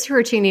for those who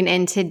are tuning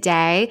in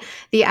today,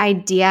 the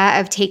idea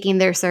of taking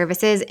their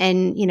services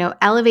and,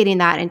 elevating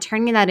that and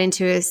turning that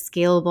into a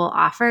scalable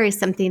offer is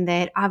something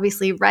that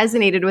obviously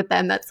resonated with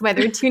them. That's why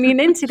they're tuning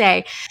in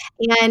today.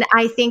 And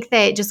I think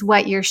that just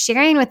what you're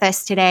sharing with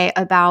us today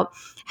about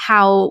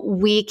how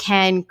we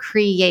can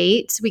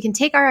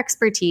take our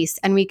expertise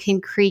and we can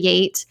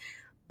create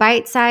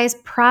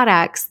bite-sized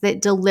products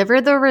that deliver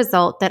the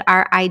result that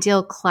our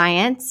ideal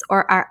clients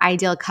or our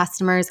ideal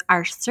customers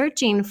are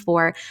searching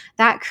for,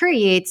 that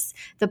creates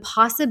the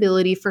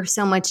possibility for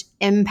so much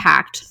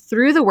impact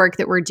through the work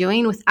that we're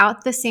doing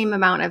without the same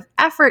amount of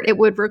effort it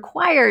would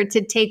require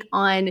to take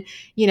on,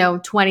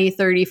 20,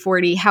 30,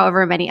 40,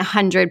 however many,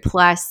 100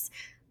 plus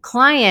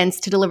clients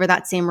to deliver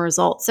that same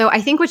result. So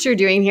I think what you're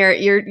doing here,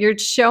 you're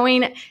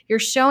showing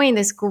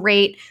this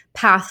great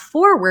path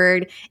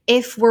forward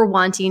if we're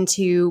wanting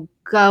to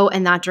go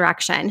in that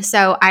direction.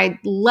 So I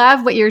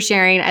love what you're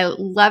sharing. I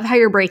love how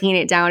you're breaking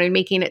it down and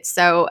making it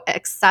so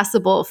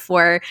accessible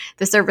for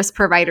the service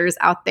providers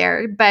out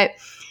there. But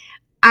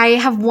I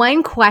have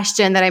one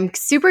question that I'm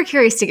super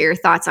curious to get your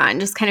thoughts on,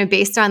 just kind of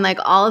based on like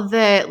all of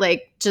the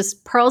like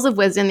just pearls of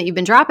wisdom that you've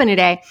been dropping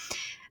today.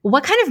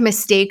 What kind of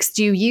mistakes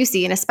do you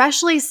see? And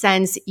especially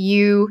since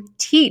you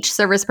teach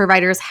service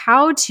providers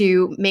how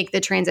to make the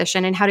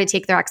transition and how to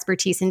take their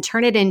expertise and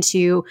turn it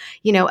into,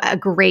 a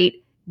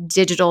great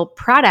digital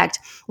product,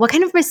 what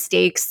kind of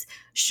mistakes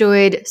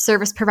should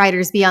service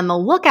providers be on the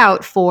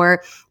lookout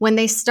for when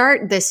they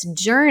start this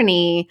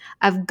journey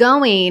of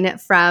going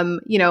from,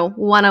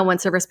 one-on-one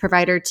service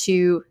provider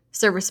to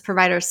service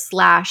provider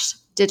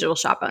 / digital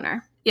shop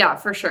owner? Yeah,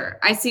 for sure.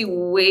 I see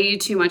way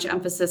too much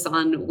emphasis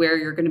on where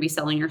you're going to be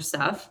selling your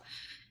stuff.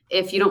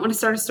 If you don't want to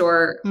start a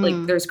store,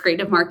 like there's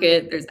Creative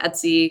Market, there's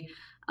Etsy.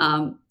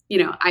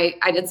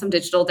 I did some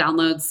digital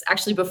downloads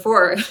actually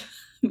before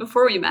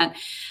we met.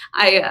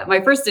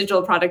 My first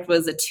digital product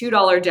was a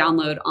 $2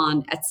 download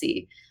on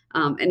Etsy.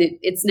 And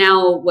it's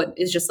now what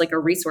is just like a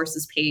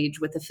resources page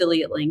with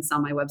affiliate links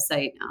on my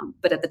website.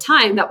 But at the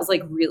time that was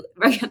like really,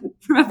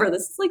 remember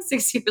this is like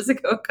 6 years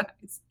ago,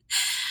 guys.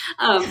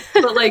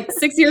 But like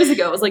 6 years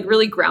ago, it was like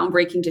really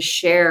groundbreaking to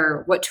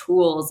share what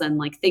tools and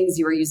like things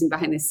you were using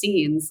behind the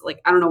scenes. Like,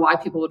 I don't know why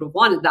people would have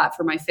wanted that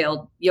for my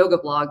failed yoga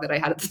blog that I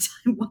had at the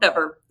time,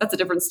 whatever. That's a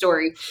different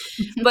story,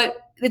 but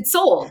it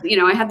sold.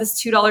 I had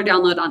this $2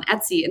 download on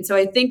Etsy. And so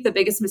I think the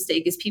biggest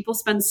mistake is people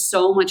spend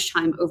so much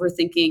time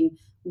overthinking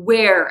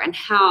where and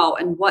how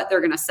and what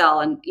they're going to sell.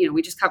 And,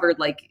 we just covered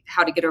like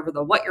how to get over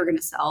the what you're going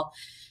to sell.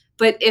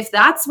 But if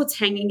that's what's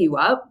hanging you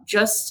up,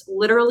 just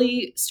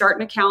literally start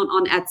an account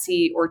on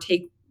Etsy or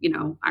take,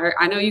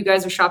 I know you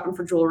guys are shopping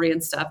for jewelry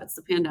and stuff. It's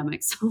the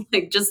pandemic. So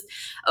like just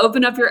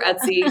open up your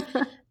Etsy,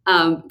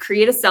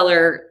 create a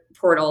seller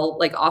portal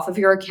like off of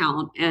your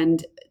account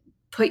and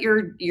put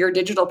your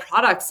digital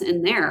products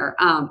in there.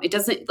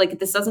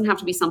 This doesn't have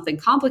to be something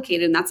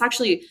complicated. And that's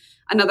actually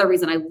another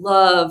reason I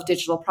love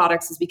digital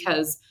products is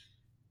because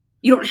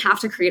you don't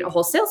have to create a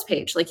whole sales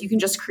page. Like you can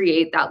just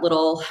create that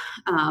little,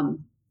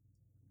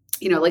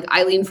 like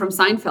Eileen from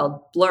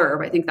Seinfeld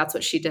blurb. I think that's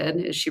what she did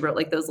is she wrote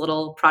like those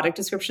little product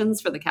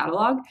descriptions for the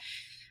catalog.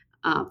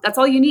 That's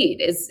all you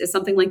need is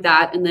something like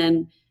that. And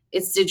then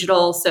it's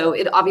digital. So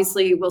it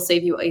obviously will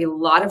save you a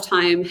lot of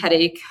time,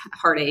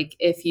 heartache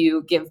if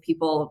you give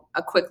people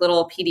a quick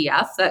little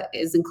PDF that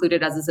is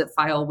included as a zip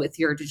file with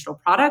your digital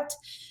product.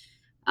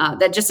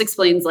 That just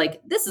explains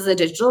like, this is a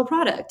digital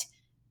product.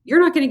 You're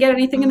not going to get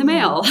anything in the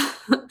mail.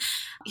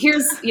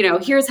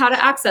 Here's how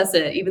to access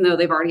it, even though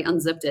they've already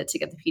unzipped it to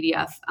get the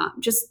PDF.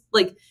 Just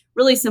like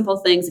really simple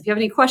things. If you have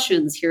any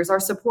questions, here's our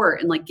support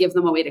and like give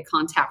them a way to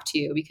contact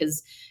you.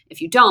 Because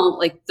if you don't,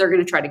 like they're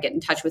going to try to get in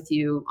touch with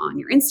you on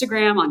your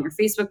Instagram, on your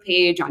Facebook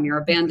page, on your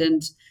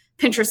abandoned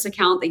Pinterest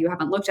account that you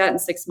haven't looked at in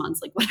 6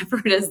 months, like whatever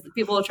it is,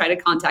 people will try to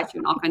contact you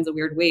in all kinds of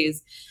weird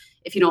ways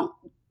if you don't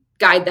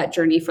guide that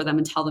journey for them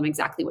and tell them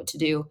exactly what to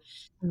do.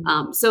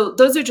 So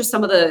those are just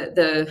some of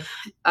the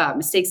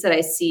mistakes that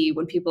I see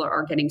when people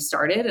are getting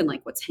started and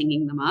like what's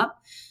hanging them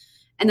up.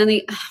 And then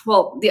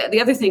the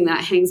other thing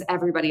that hangs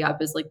everybody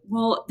up is like,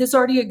 well, this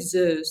already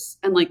exists.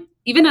 And like,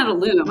 even at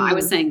Loom, I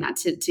was saying that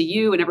to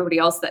you and everybody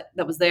else that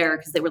was there,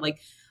 because they were like,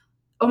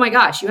 oh my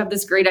gosh, you have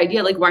this great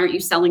idea. Like, why aren't you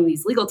selling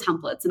these legal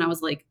templates? And I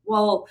was like,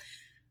 well,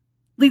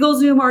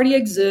 LegalZoom already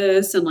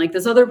exists. And like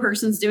this other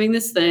person's doing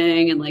this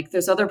thing. And like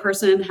this other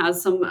person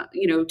has some,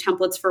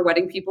 templates for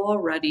wedding people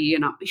already.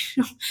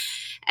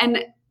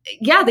 And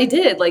yeah, they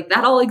did. Like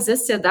that all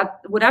existed,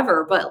 that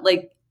whatever. But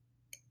like,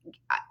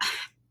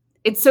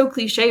 it's so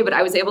cliche, but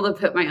I was able to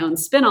put my own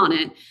spin on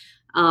it.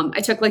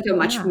 I took like a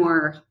much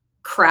more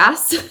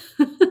crass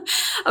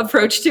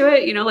approach to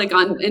it, like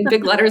in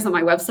big letters on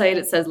my website,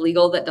 it says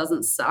legal that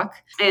doesn't suck.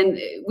 And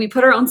we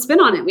put our own spin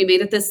on it. We made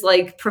it this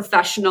like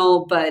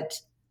professional, but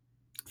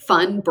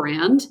fun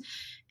brand,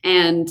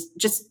 and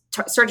just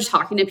started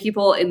talking to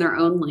people in their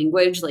own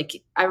language.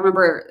 Like I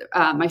remember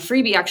my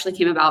freebie actually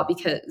came about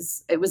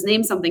because it was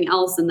named something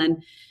else. And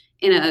then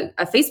in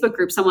a Facebook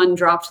group, someone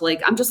dropped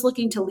like, I'm just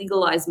looking to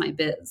legalize my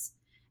biz.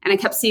 And I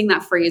kept seeing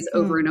that phrase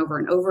over and over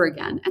and over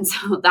again. And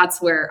so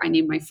that's where I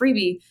named my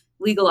freebie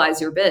Legalize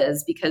Your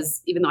Biz,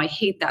 because even though I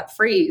hate that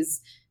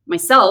phrase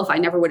myself, I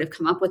never would have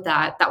come up with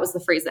that. That was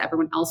the phrase that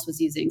everyone else was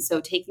using. So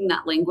taking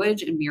that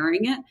language and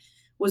mirroring it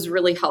was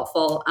really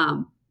helpful.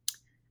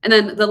 And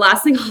then the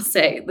last thing I'll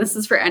say, this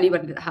is for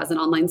anybody that has an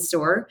online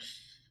store.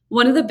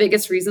 One of the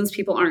biggest reasons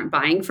people aren't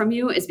buying from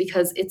you is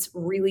because it's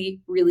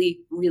really,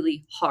 really,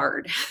 really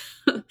hard.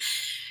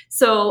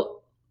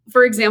 So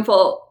for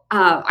example,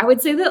 I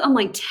would say that on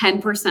like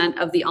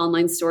 10% of the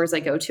online stores I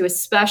go to,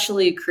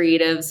 especially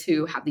creatives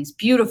who have these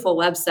beautiful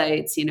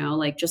websites,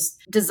 like just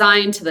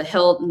designed to the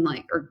hilt and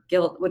like, or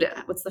gilt,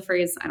 what's the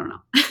phrase? I don't know.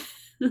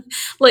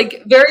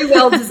 Like very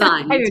well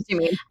designed. I know what you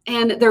mean.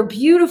 And they're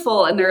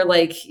beautiful and they're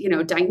like,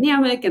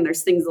 dynamic, and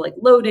there's things like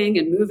loading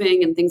and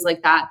moving and things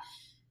like that.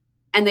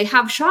 And they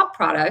have shop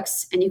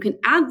products and you can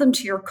add them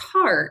to your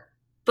cart.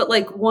 But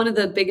like one of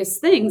the biggest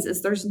things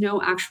is there's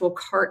no actual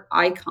cart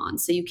icon.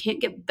 So you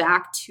can't get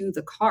back to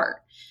the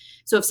cart.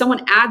 So if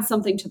someone adds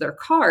something to their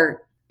cart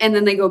and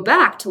then they go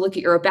back to look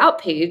at your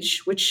about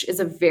page, which is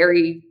a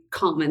very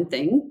common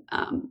thing.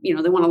 They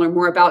want to learn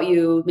more about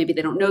you. Maybe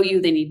they don't know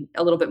you. They need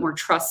a little bit more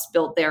trust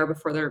built there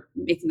before they're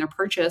making their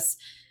purchase.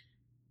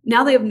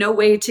 Now they have no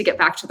way to get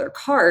back to their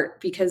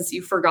cart because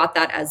you forgot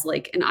that as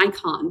like an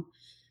icon.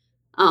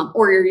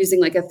 Or you're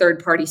using like a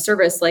third-party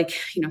service like,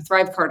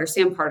 Thrivecart or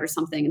Samcart or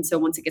something. And so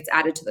once it gets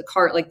added to the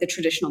cart, like the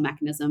traditional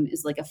mechanism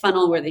is like a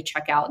funnel where they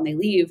check out and they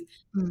leave.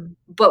 Mm.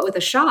 But with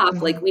a shop,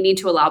 Mhm. like we need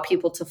to allow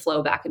people to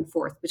flow back and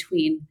forth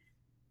between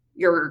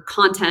your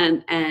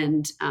content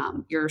and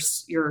your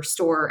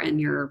store and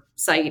your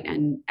site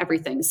and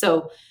everything.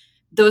 So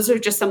those are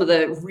just some of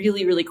the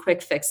really, really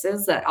quick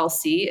fixes that I'll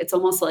see. It's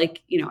almost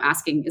like,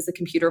 asking, is the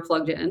computer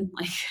plugged in?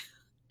 Like,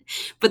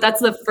 but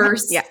that's the Yeah.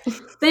 first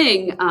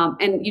thing.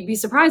 And you'd be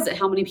surprised at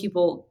how many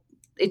people,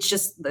 it's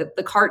just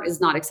the cart is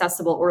not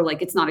accessible, or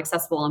like it's not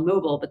accessible on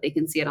mobile, but they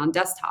can see it on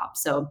desktop.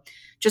 So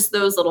just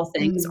those little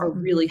things are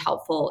Mm-hmm. really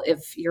helpful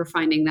if you're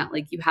finding that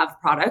like you have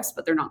products,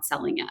 but they're not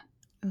selling yet.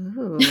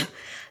 Ooh,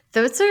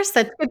 those are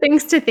such good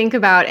things to think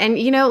about. And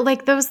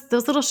like those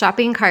little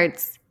shopping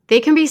carts, they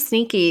can be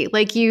sneaky.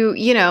 Like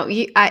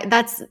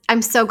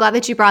I'm so glad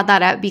that you brought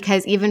that up,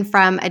 because even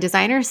from a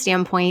designer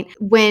standpoint,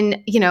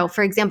 when,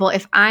 for example,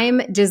 if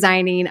I'm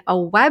designing a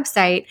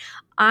website,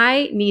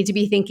 I need to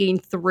be thinking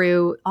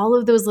through all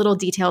of those little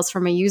details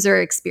from a user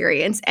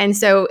experience. And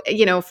so,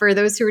 for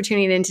those who are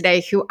tuning in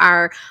today who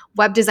are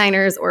web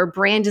designers or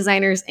brand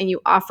designers and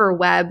you offer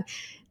web,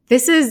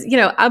 this is,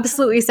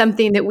 absolutely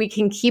something that we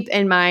can keep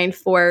in mind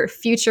for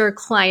future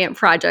client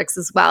projects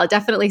as well.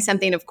 Definitely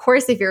something, of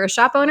course, if you're a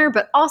shop owner,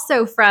 but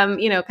also from,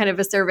 kind of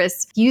a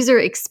service user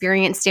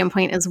experience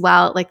standpoint as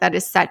well. Like that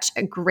is such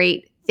a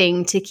great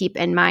thing to keep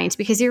in mind,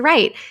 because you're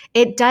right.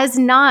 It does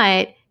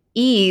not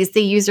ease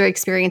the user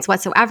experience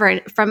whatsoever.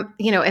 And from,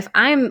 if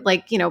I'm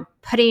like,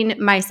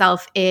 putting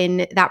myself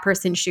in that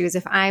person's shoes,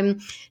 if I'm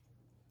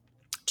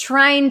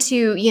trying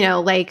to,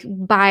 like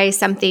buy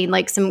something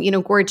like some,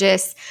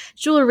 gorgeous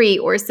jewelry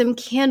or some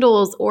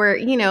candles or,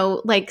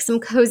 like some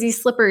cozy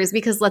slippers,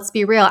 because let's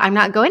be real, I'm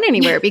not going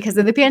anywhere because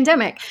of the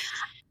pandemic.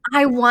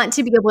 I want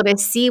to be able to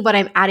see what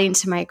I'm adding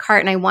to my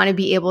cart, and I want to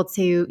be able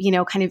to,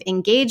 kind of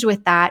engage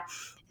with that.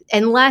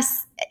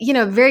 Unless,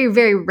 very,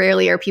 very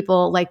rarely are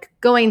people like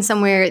going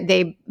somewhere,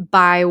 they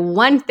buy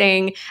one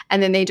thing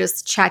and then they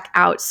just check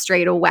out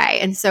straight away.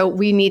 And so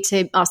we need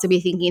to also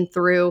be thinking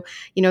through,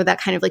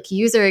 that kind of like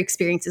user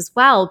experience as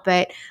well.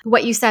 But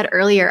what you said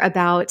earlier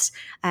about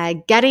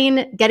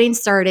getting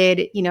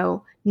started,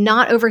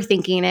 not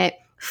overthinking it,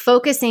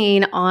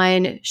 focusing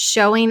on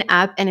showing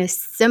up in a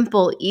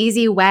simple,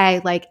 easy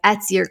way, like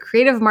Etsy or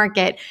Creative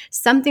Market,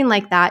 something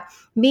like that,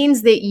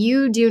 means that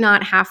you do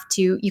not have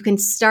to, you can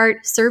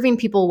start serving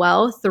people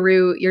well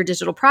through your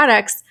digital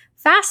products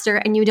faster,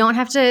 and you don't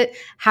have to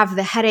have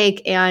the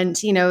headache and,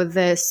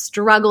 the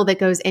struggle that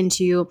goes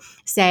into,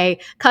 say,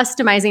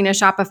 customizing a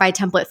Shopify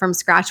template from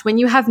scratch when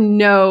you have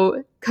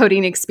no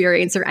coding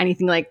experience or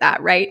anything like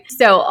that, right?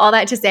 So all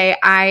that to say,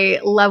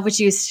 I love what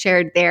you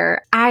shared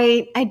there.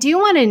 I do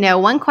want to know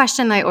one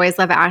question I always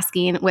love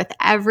asking with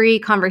every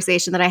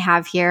conversation that I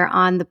have here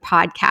on the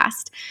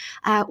podcast.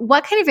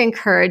 What kind of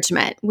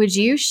encouragement would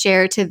you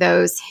share to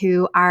those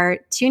who are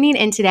tuning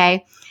in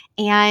today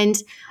and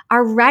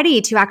are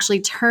ready to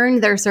actually turn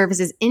their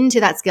services into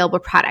that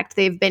scalable product?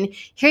 They've been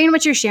hearing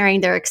what you're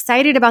sharing. They're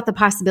excited about the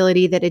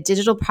possibility that a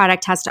digital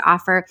product has to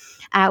offer.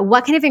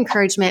 What kind of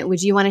encouragement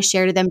would you want to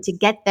share to them to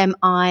get them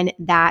on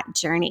that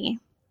journey?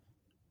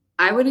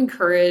 I would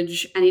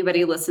encourage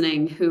anybody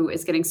listening who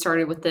is getting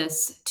started with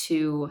this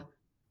to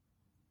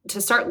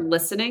start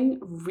listening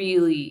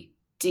really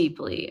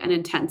deeply and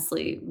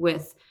intensely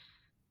with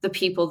the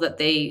people that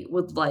they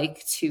would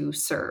like to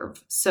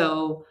serve.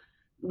 So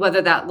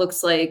whether that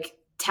looks like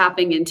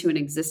tapping into an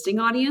existing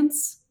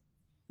audience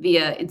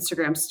via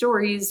Instagram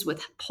stories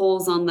with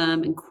polls on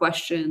them and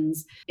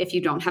questions. If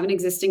you don't have an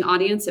existing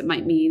audience, it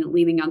might mean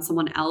leaning on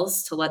someone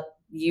else to let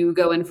you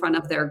go in front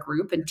of their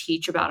group and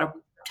teach about a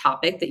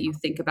topic that you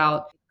think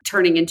about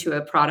turning into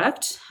a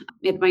product.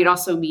 It might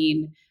also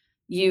mean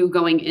you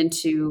going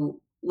into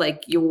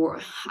like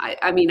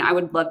I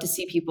would love to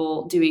see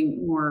people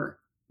doing more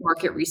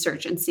market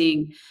research and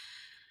seeing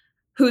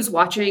who's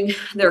watching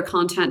their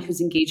content,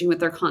 who's engaging with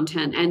their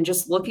content, and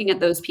just looking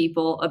at those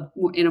people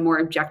in a more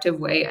objective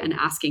way and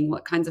asking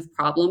what kinds of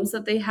problems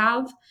that they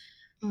have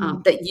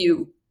that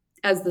you,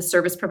 as the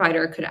service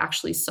provider, could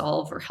actually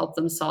solve or help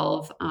them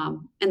solve.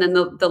 And then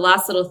the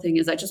last little thing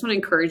is I just want to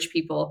encourage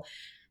people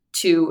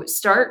to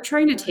start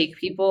trying to take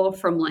people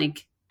from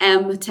like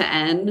M to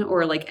N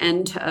or like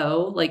N to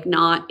O, like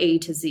not A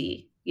to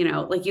Z.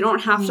 Like you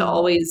don't have to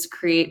always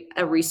create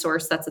a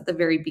resource that's at the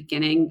very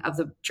beginning of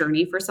the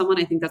journey for someone.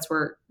 I think that's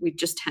where we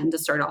just tend to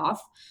start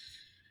off.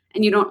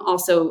 And you don't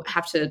also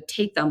have to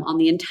take them on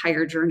the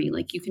entire journey.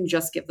 Like you can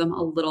just give them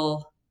a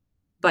little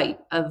bite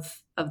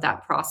of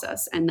that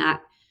process. And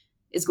that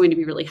is going to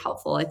be really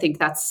helpful. I think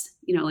that's,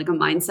 like a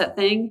mindset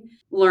thing,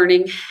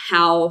 learning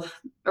how,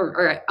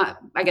 or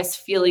I guess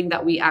feeling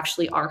that we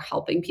actually are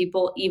helping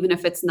people, even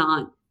if it's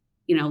not,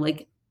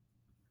 like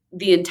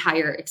the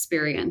entire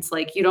experience.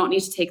 Like you don't need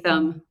to take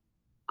them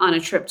on a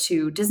trip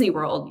to Disney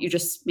World. You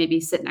just maybe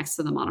sit next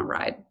to them on a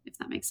ride, if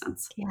that makes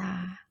sense.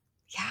 Yeah.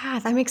 Yeah,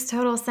 that makes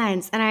total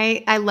sense. And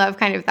I love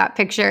kind of that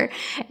picture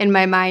in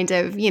my mind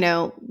of,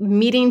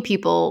 meeting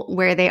people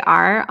where they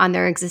are on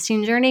their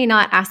existing journey,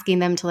 not asking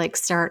them to like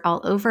start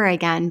all over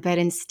again, but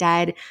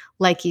instead,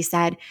 like you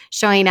said,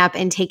 showing up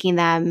and taking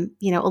them,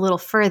 a little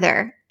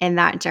further in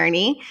that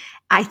journey.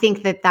 I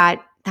think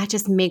that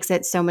just makes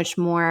it so much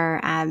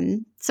more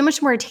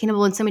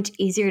attainable and so much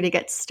easier to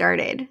get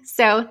started.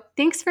 So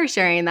thanks for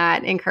sharing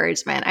that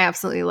encouragement. I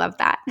absolutely love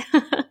that.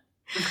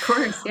 Of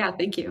course. Yeah.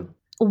 Thank you.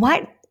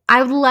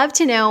 I would love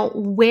to know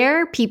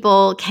where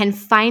people can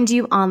find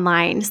you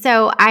online.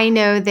 So I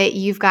know that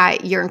you've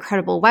got your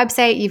incredible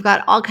website. You've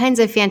got all kinds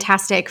of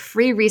fantastic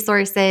free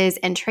resources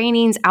and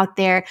trainings out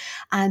there.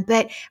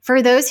 But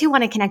for those who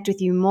want to connect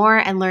with you more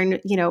and learn,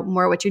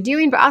 more what you're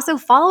doing, but also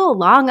follow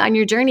along on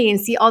your journey and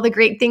see all the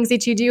great things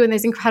that you do in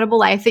this incredible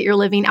life that you're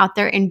living out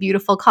there in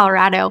beautiful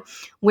Colorado,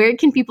 where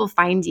can people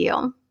find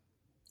you?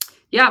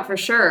 Yeah, for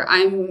sure.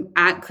 I'm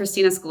at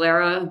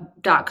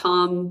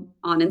ChristinaScalera.com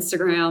on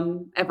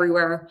Instagram,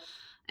 everywhere.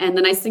 And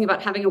the nice thing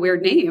about having a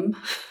weird name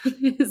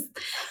is,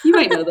 you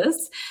might know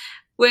this,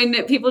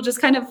 when people just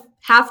kind of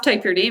half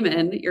type your name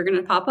in, you're going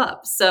to pop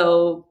up.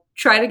 So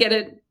try to get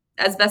it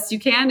as best you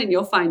can and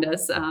you'll find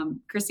us.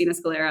 Christina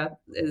Scalera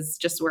is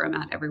just where I'm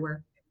at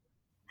everywhere.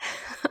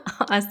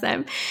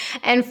 Awesome.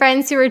 And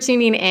friends who are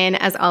tuning in,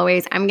 as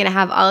always, I'm going to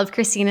have all of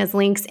Christina's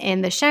links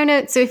in the show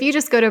notes. So if you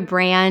just go to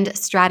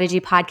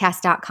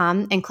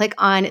brandstrategypodcast.com and click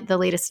on the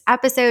latest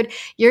episode,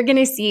 you're going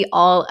to see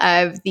all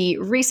of the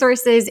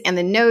resources and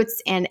the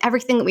notes and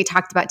everything that we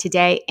talked about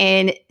today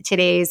in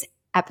today's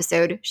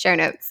episode show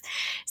notes.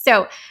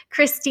 So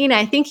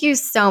Christina, thank you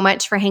so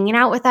much for hanging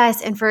out with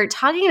us and for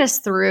talking us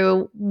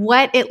through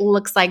what it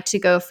looks like to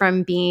go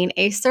from being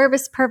a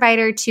service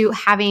provider to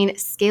having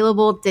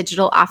scalable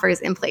digital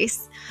offers in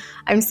place.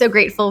 I'm so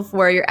grateful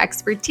for your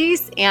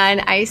expertise,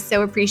 and I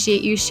so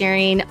appreciate you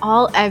sharing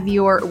all of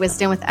your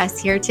wisdom with us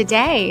here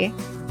today.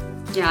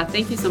 Yeah,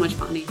 thank you so much,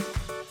 Bonnie.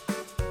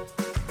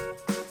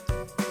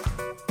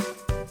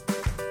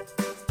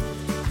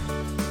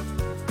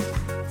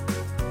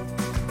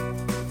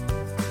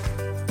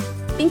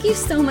 Thank you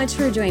so much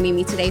for joining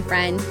me today,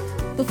 friend.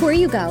 Before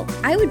you go,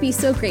 I would be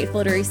so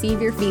grateful to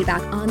receive your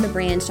feedback on the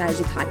Brand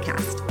Strategy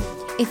Podcast.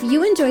 If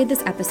you enjoyed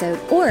this episode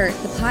or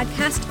the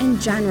podcast in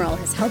general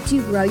has helped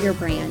you grow your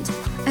brand,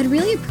 I'd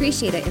really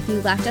appreciate it if you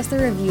left us a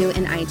review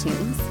in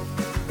iTunes.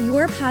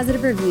 Your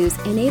positive reviews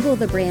enable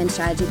the Brand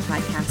Strategy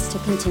Podcast to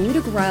continue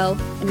to grow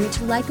and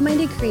reach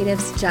like-minded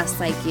creatives just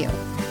like you.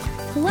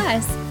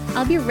 Plus,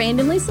 I'll be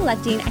randomly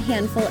selecting a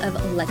handful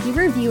of lucky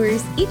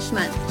reviewers each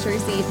month to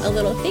receive a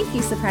little thank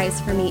you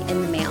surprise from me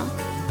in the mail.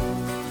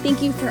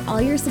 Thank you for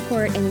all your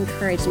support and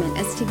encouragement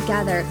as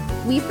together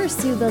we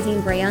pursue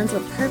building brands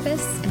with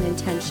purpose and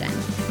intention.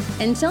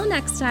 Until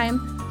next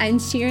time, I'm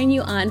cheering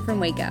you on from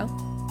Waco.